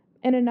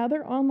 In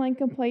another online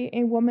complaint,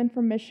 a woman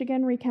from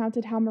Michigan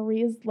recounted how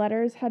Maria's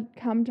letters had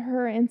come to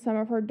her in some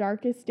of her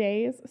darkest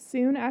days,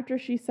 soon after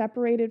she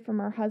separated from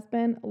her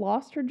husband,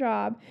 lost her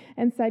job,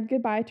 and said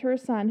goodbye to her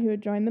son who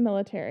had joined the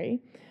military.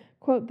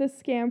 Quote,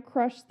 this scam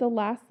crushed the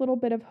last little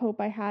bit of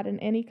hope I had in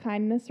any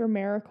kindness or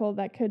miracle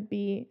that could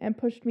be and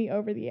pushed me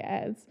over the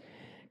edge.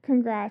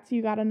 Congrats,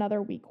 you got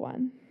another weak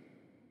one.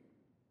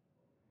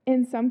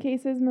 In some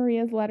cases,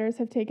 Maria's letters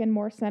have taken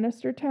more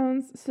sinister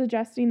tones,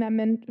 suggesting that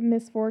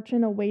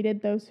misfortune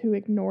awaited those who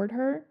ignored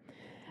her.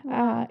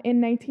 Wow. In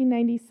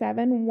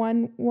 1997,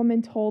 one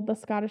woman told the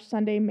Scottish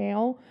Sunday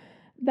Mail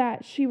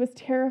that she was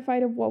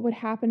terrified of what would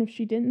happen if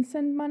she didn't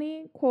send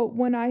money. Quote,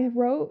 when I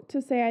wrote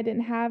to say I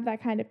didn't have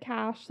that kind of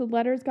cash, the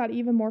letters got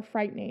even more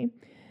frightening.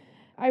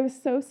 I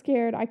was so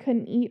scared I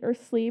couldn't eat or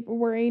sleep,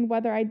 worrying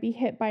whether I'd be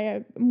hit by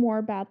a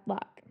more bad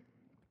luck.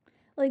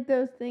 Like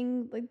those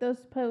things, like those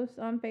posts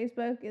on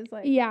Facebook is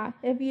like, Yeah.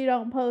 if you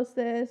don't post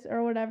this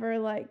or whatever,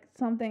 like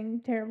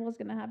something terrible is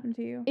going to happen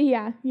to you.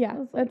 Yeah,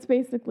 It's that's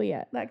basically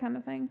it. That kind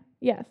of thing.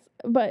 Yes,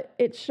 but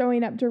it's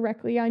showing up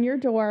directly on your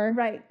door.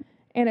 Right.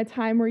 In a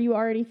time where you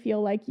already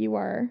feel like you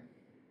are.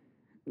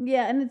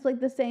 Yeah, and it's like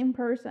the same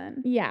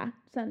person. Yeah.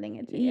 Sending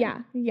it to you.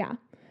 Yeah.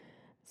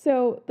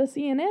 So the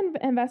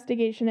CNN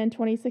investigation in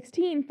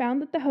 2016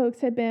 found that the hoax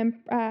had been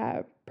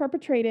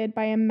perpetrated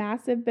by a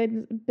massive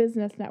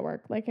business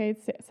network, like I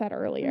said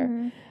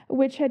earlier,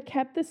 which had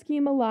kept the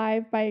scheme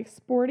alive by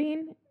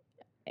exporting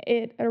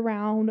it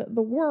around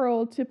the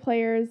world to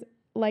players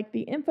like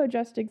the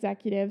Infojust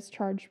executives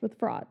charged with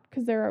fraud,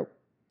 because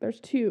there's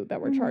 2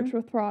 that were charged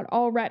with fraud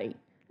already.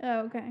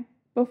 Oh, okay.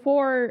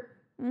 Before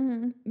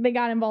they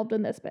got involved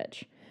in this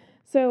bitch.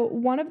 So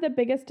one of the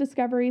biggest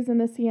discoveries in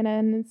the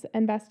CNN's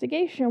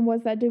investigation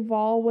was that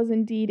Duvall was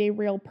indeed a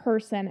real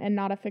person and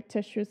not a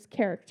fictitious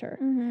character,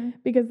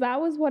 because that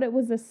was what it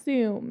was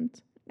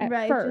assumed at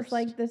first. Just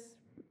like this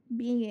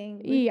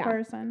being, this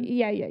person.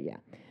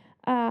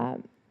 Yeah.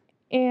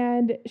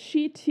 And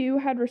she too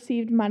had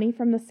received money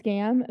from the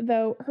scam,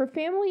 though her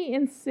family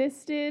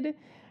insisted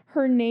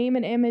her name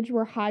and image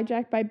were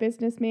hijacked by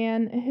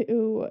businessmen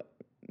who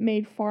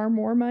made far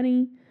more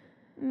money.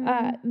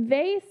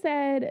 They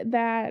said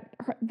that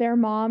their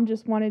mom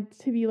just wanted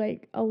to be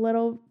like a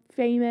little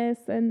famous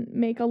and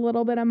make a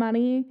little bit of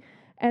money,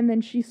 and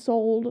then she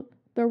sold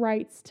the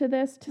rights to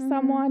this to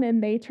someone,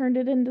 and they turned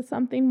it into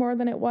something more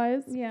than it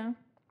was. Yeah,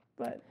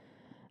 but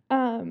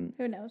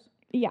who knows?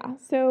 Yeah,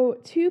 so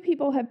 2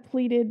 people have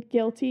pleaded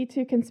guilty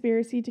to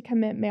conspiracy to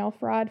commit mail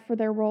fraud for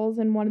their roles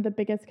in one of the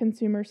biggest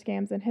consumer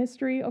scams in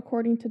history,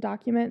 according to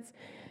documents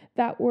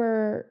that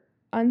were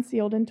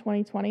unsealed in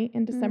 2020,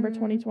 in December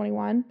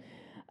 2021.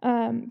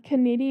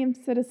 Canadian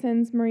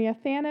citizens Maria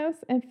Thanos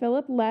and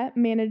Philip Lett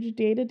managed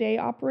day-to-day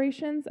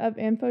operations of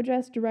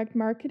Infogest Direct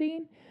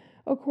Marketing.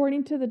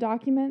 According to the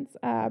documents,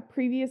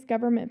 previous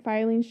government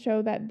filings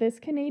show that this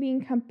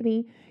Canadian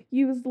company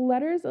used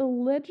letters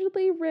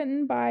allegedly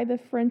written by the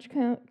French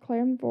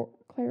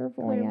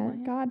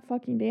clairvoyant, God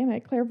fucking damn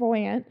it,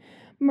 clairvoyant,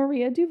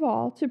 Maria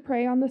Duvall to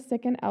prey on the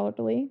sick and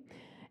elderly.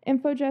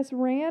 Infogest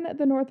ran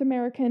the North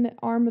American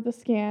arm of the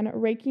scan,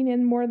 raking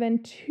in more than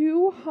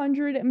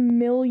 $200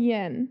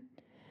 million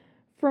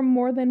from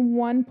more than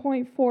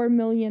 1.4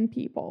 million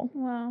people.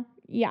 Wow.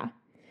 Yeah.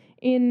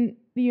 In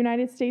the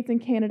United States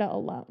and Canada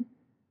alone.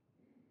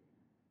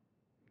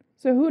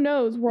 So who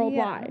knows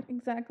worldwide? Yeah,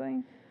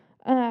 exactly.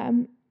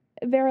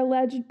 Their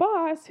alleged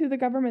boss, who the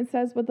government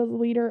says was the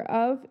leader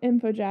of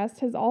Infogest,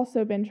 has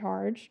also been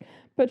charged.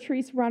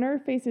 Patrice Runner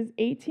faces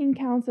 18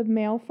 counts of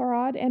mail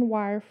fraud and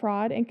wire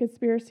fraud and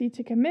conspiracy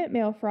to commit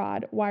mail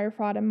fraud, wire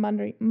fraud, and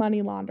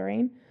money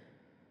laundering.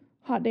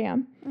 Hot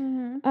damn.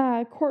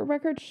 Court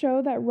records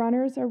show that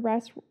Runner's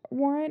arrest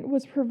warrant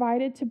was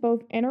provided to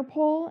both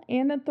Interpol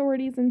and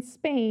authorities in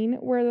Spain,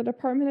 where the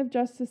Department of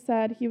Justice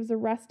said he was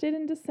arrested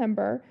in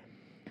December.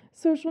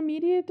 Social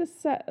media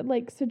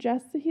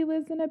suggests that he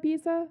lives in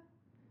Ibiza.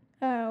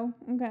 Oh,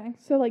 okay.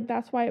 So,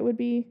 that's why it would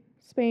be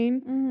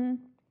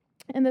Spain.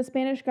 And the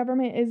Spanish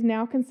government is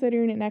now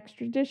considering an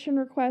extradition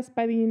request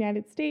by the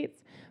United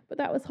States, but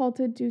that was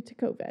halted due to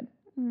COVID.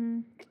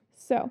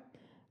 So,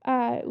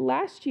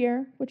 last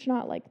year, which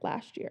not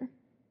last year,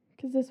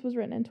 because this was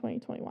written in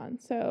 2021.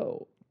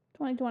 So,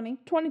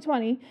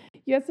 2020,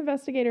 U.S.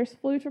 investigators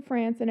flew to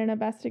France in an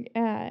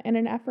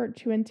effort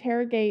to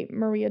interrogate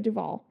Maria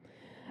Duvall,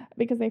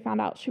 because they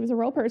found out she was a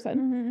real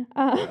person.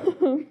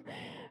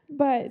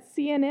 But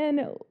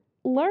CNN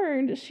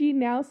learned she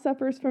now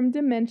suffers from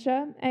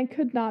dementia and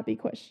could not be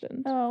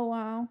questioned. Oh,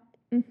 wow.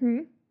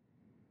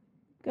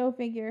 Go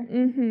figure.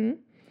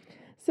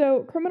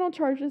 So criminal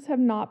charges have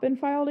not been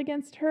filed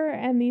against her,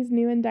 and these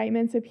new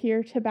indictments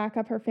appear to back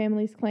up her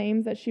family's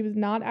claims that she was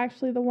not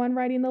actually the one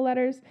writing the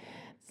letters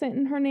sent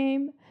in her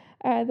name.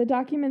 The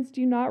documents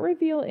do not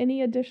reveal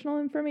any additional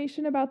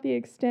information about the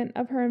extent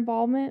of her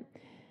involvement.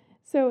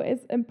 So,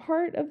 as a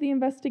part of the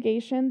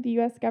investigation, the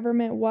U.S.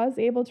 government was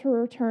able to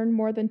return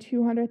more than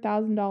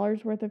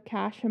 $200,000 worth of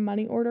cash and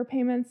money order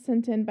payments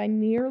sent in by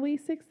nearly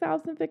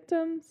 6,000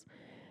 victims.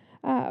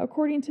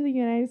 According to the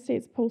United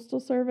States Postal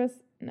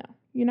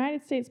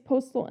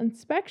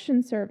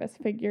Inspection Service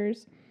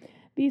figures,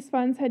 these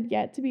funds had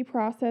yet to be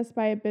processed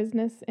by a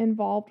business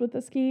involved with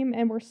the scheme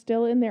and were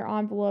still in their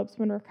envelopes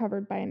when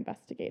recovered by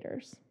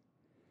investigators.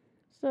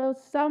 So,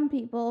 some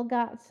people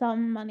got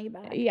some money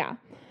back. Yeah.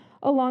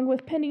 Along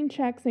with pending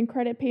checks and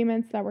credit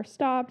payments that were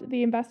stopped,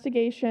 the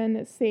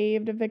investigation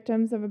saved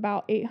victims of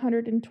about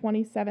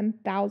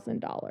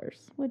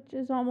 $827,000. Which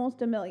is almost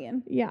 $1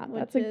 million. Yeah.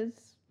 Which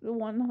is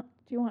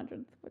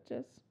 200th, which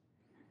is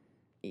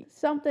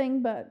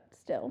something, but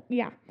still.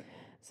 Yeah.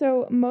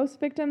 So most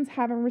victims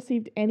haven't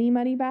received any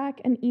money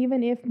back, and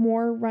even if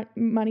more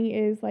money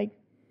is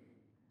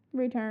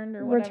returned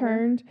or whatever.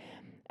 Returned,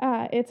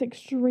 it's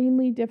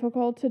extremely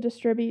difficult to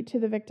distribute to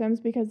the victims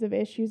because of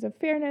issues of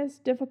fairness,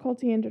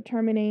 difficulty in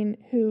determining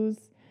who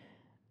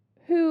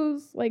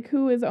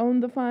has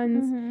owned the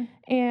funds,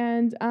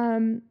 and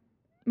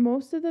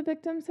most of the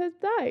victims have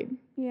died.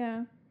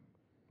 Yeah.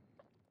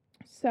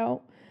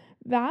 So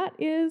that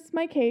is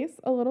my case,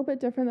 a little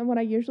bit different than what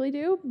I usually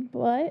do,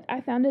 but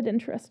I found it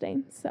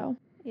interesting. So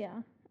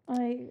yeah,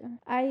 I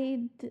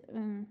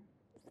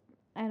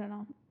don't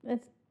know.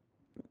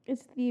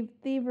 It's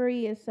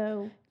thievery is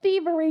so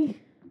thievery.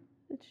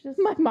 It's just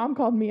my mom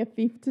called me a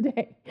thief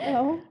today.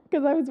 Oh,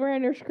 because I was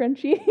wearing her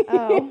scrunchie.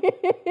 Oh.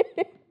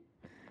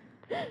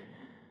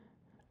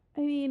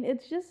 I mean,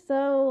 it's just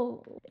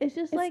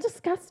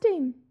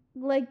disgusting.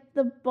 Like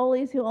the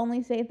bullies who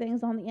only say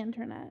things on the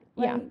internet.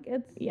 Yeah.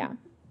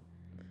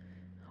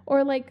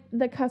 Or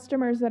the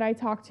customers that I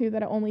talk to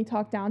that only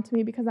talk down to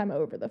me because I'm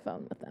over the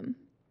phone with them.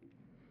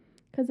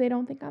 Because they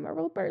don't think I'm a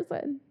real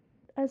person.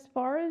 As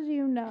far as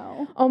you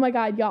know. Oh my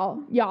God,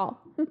 y'all.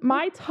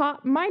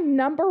 My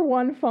number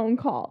one phone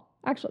call.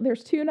 Actually,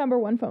 there's 2 number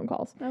one phone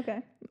calls.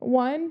 Okay.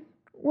 One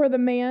where the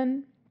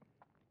man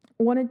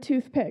wanted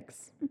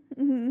toothpicks,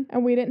 Mm-hmm.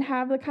 and we didn't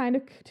have the kind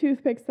of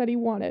toothpicks that he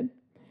wanted.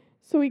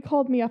 So he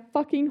called me a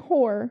fucking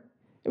whore.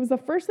 It was the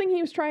first thing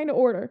he was trying to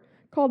order.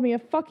 Called me a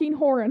fucking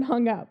whore and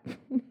hung up.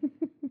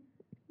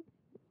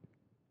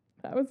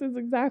 That was his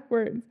exact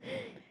words.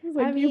 He was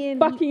like, you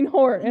fucking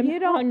whore, and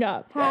hung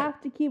up.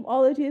 Have to keep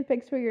all the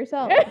toothpicks for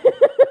yourself.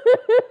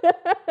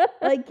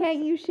 Like,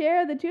 can't you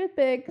share the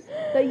toothpicks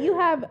that you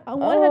have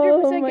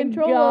 100%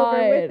 control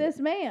over with this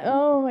man?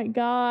 Oh my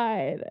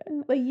God.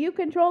 Like, you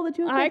control the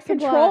toothpick I supply.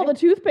 control the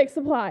toothpick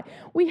supply.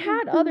 We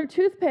had other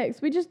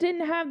toothpicks. We just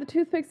didn't have the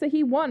toothpicks that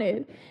he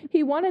wanted.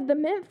 He wanted the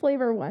mint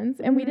flavored ones,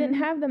 and we didn't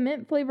have the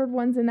mint flavored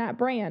ones in that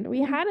brand.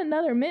 We had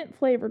another mint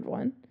flavored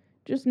one,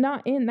 just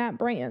not in that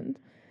brand.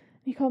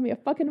 He called me a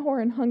fucking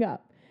whore and hung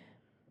up.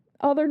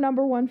 Other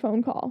number one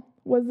phone call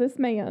was this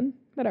man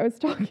that I was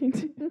talking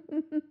to.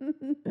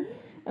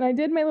 And I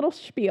did my little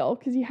spiel,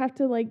 because you have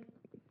to, like,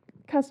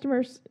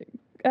 customer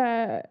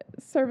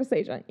service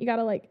agent. You got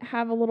to, like,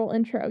 have a little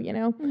intro, you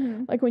know?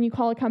 Mm-hmm. Like when you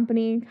call a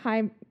company,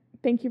 hi,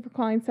 thank you for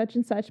calling such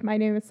and such. My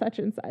name is such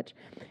and such.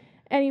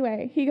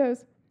 Anyway, he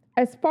goes,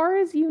 as far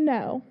as you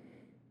know,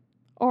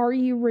 are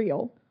you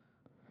real?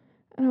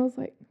 And I was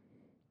like,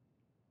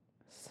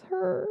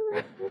 sir,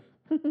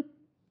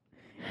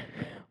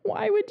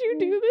 why would you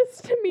do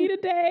this to me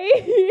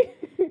today?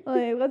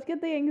 Like, let's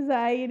get the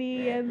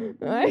anxiety and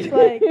just,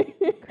 like,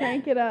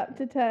 crank it up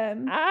to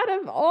 10. Out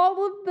of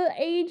all of the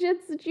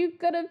agents that you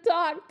could have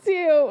talked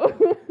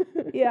to.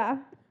 Yeah.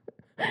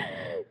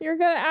 You're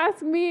going to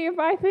ask me if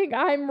I think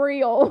I'm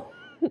real.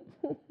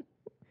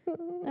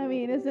 I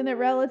mean, isn't it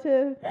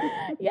relative?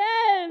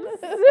 Yes.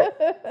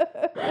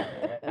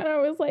 And I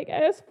was like,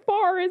 as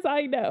far as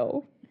I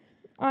know,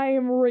 I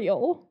am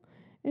real.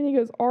 And he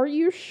goes, are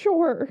you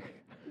sure?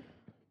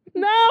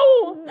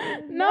 No,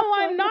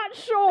 I'm not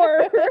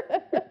sure.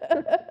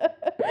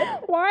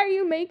 Why are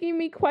you making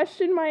me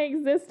question my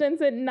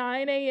existence at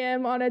 9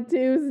 a.m. on a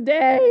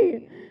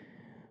Tuesday?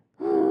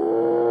 I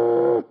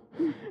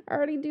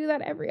already do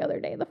that every other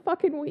day of the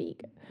fucking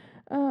week.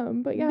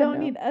 But yeah, Don't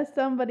need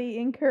somebody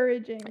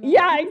encouraging them.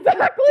 Yeah,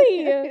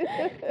 exactly.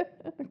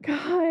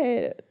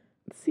 God,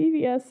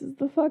 CVS is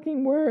the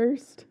fucking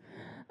worst.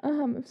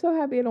 I'm so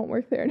happy I don't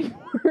work there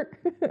anymore.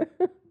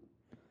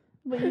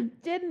 But you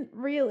didn't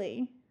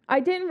really. I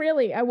didn't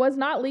really. I was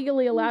not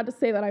legally allowed to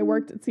say that I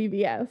worked at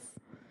CVS.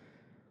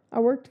 I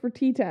worked for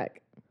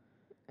T-Tech.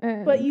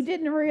 But you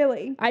didn't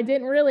really. I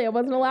didn't really. I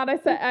wasn't allowed.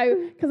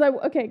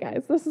 Okay,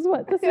 guys, this is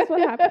what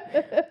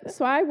happened.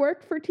 So I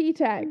worked for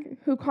T-Tech,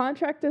 who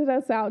contracted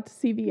us out to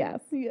CVS.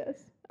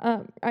 Yes.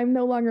 I'm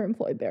no longer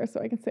employed there, so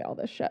I can say all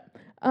this shit.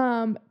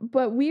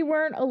 But we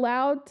weren't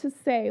allowed to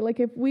say, like,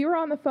 if we were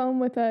on the phone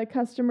with a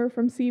customer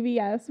from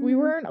CVS, we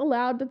weren't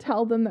allowed to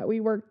tell them that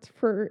we worked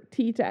for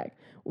T-Tech.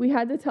 We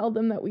had to tell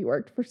them that we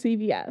worked for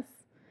CVS.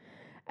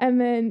 And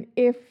then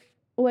if,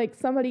 like,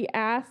 somebody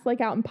asked, like,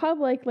 out in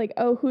public, like,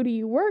 oh, who do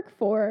you work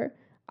for?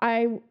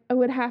 I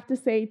would have to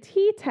say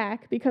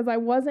T-Tech, because I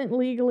wasn't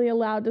legally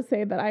allowed to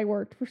say that I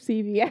worked for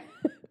CVS.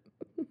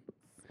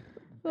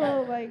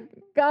 Oh my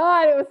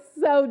God, it was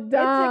so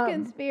dumb. It's a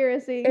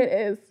conspiracy. It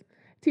is.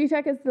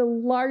 T-Tech is the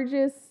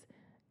largest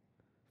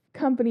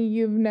company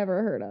you've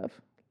never heard of.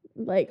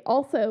 Like,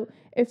 also,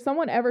 if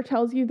someone ever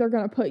tells you they're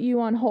going to put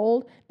you on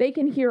hold, they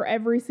can hear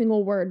every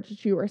single word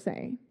that you are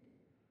saying.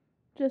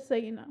 Just so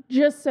you know.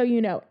 Just so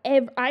you know.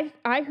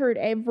 I heard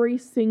every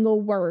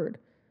single word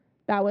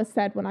that was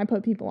said when I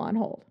put people on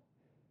hold.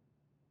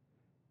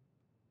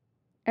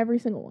 Every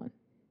single one.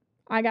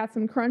 I got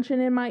some crunching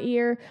in my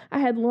ear. I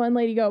had one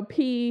lady go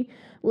pee.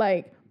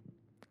 Like,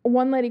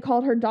 one lady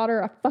called her daughter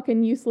a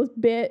fucking useless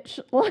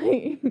bitch.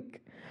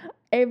 Like,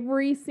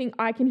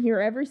 I can hear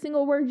every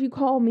single word you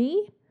call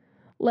me.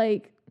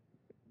 Like,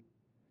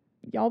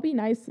 y'all be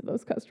nice to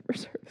those customer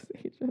service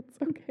agents,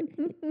 okay?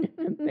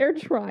 They're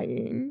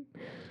trying.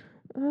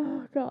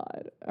 Oh,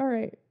 God. All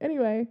right.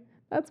 Anyway,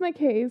 that's my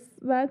case.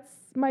 That's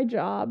my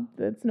job.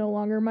 That's no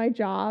longer my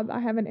job. I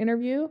have an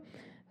interview,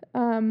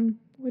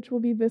 which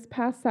will be this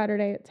past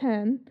Saturday at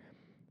 10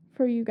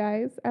 for you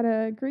guys at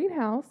a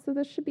greenhouse. So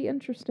this should be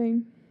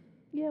interesting.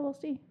 Yeah, we'll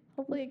see.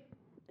 Hopefully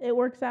it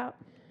works out.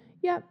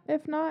 Yeah.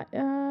 If not,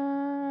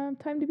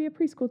 time to be a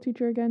preschool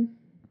teacher again.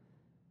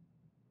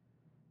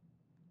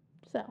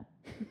 So,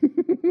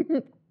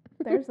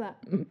 there's that.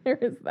 There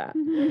is that.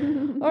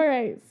 All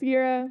right,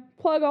 Sierra,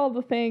 plug all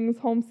the things,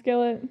 home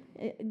skillet.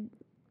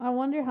 I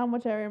wonder how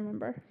much I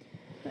remember.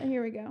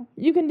 Here we go.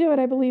 You can do it.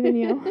 I believe in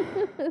you.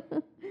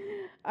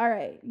 All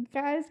right. You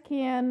guys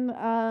can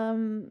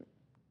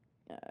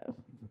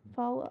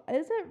follow.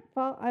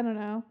 I don't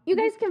know. You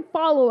guys can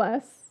follow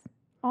us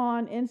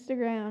on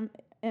Instagram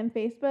and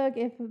Facebook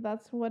if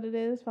that's what it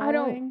is.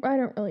 Following. I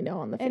don't really know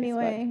on the Facebook.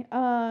 Anyway,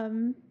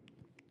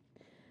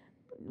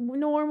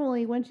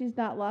 normally when she's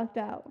not locked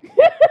out.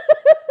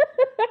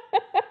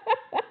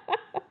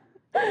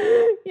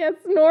 Yes,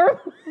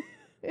 normally.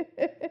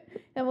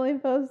 Emily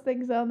posts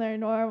things on there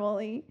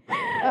normally.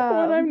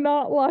 When I'm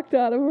not locked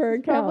out of her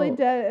It's account. probably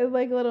dead,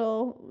 like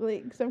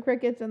some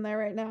crickets in there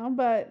right now,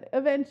 but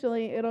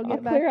eventually it'll I'll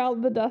get clear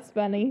out the dust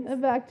bunnies.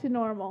 back to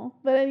normal.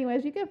 But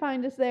anyways, you can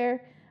find us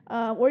there,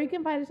 or you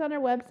can find us on our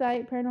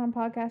website,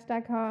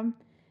 paranormalpodcast.com.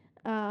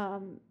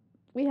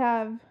 We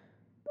have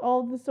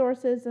all the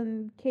sources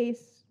and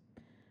case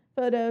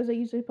photos. I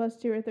usually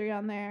post 2 or 3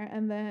 on there,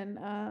 and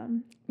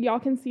then Y'all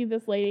can see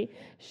this lady.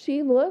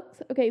 She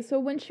looks okay. So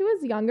when she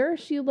was younger,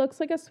 she looks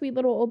like a sweet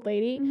little old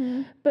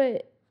lady,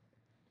 but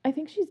I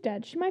think she's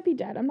dead. She might be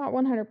dead. I'm not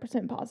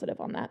 100% positive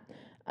on that.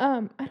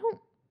 I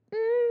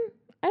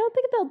don't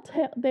think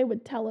they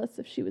would tell us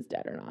if she was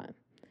dead or not,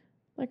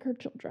 like her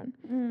children.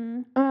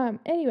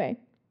 Anyway,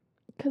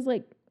 because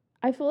like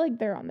I feel like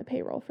they're on the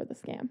payroll for the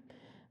scam.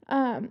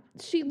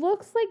 She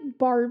looks like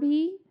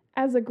Barbie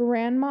as a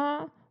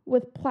grandma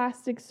with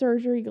plastic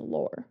surgery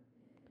galore.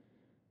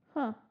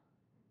 Huh.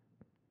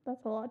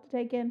 That's a lot to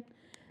take in.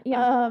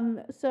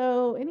 Yeah.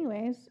 So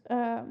anyways,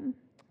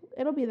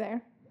 it'll be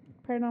there.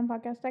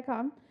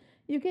 paranormalpodcast.com.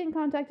 You can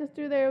contact us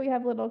through there. We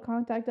have a little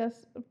contact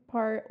us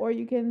part, or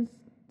you can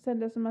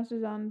send us a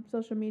message on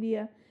social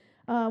media.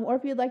 Or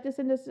if you'd like to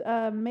send us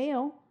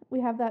mail, we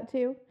have that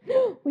too.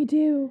 We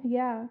do.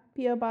 Yeah.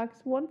 P.O. Box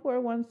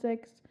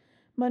 1416,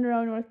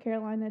 Monroe, North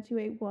Carolina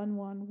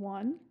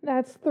 28111.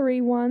 That's 3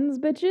 1s,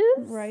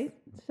 bitches. Right.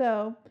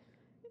 So,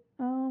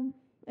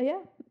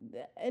 yeah.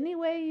 Any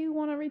way you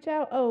want to reach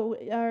out,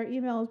 our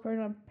email is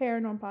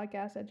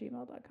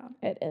paranormalpodcast@gmail.com.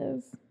 It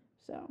is.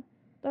 So,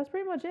 that's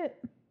pretty much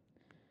it.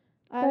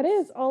 That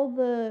is all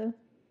the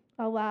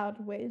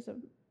allowed ways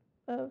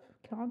of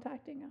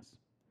contacting us.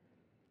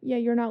 Yeah,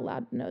 you're not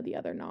allowed to know the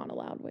other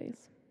non-allowed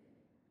ways.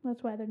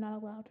 That's why they're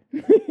not allowed.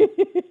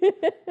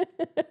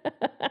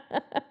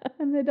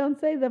 And they don't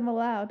say them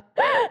aloud.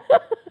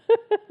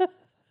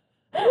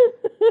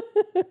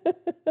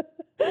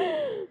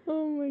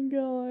 Oh my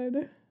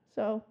god.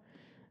 So,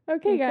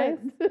 okay, guys.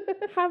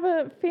 Have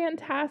a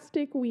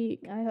fantastic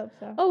week. I hope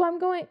so.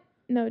 Oh,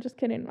 no, just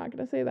kidding. I'm not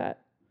going to say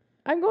that.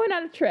 I'm going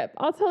on a trip.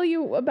 I'll tell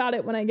you about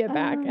it when I get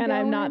back, and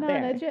I'm not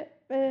there. On a trip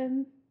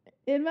in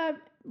my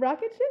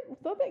rocket ship?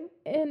 Something.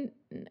 And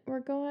we're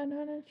going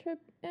on a trip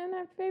in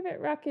our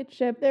favorite rocket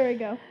ship. There we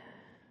go.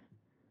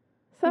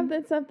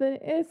 Something.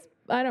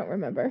 I don't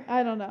remember.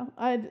 I don't know.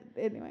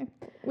 Anyway.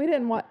 We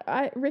didn't watch.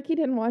 Ricky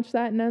didn't watch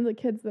that. None of the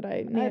kids that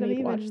I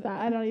nannied watched that.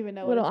 I don't even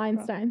know. Little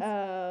Einsteins.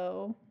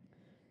 Oh.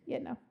 Yeah,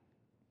 no.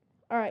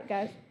 All right,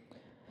 guys.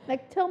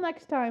 Till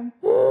next time.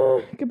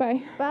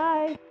 Goodbye.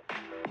 Bye.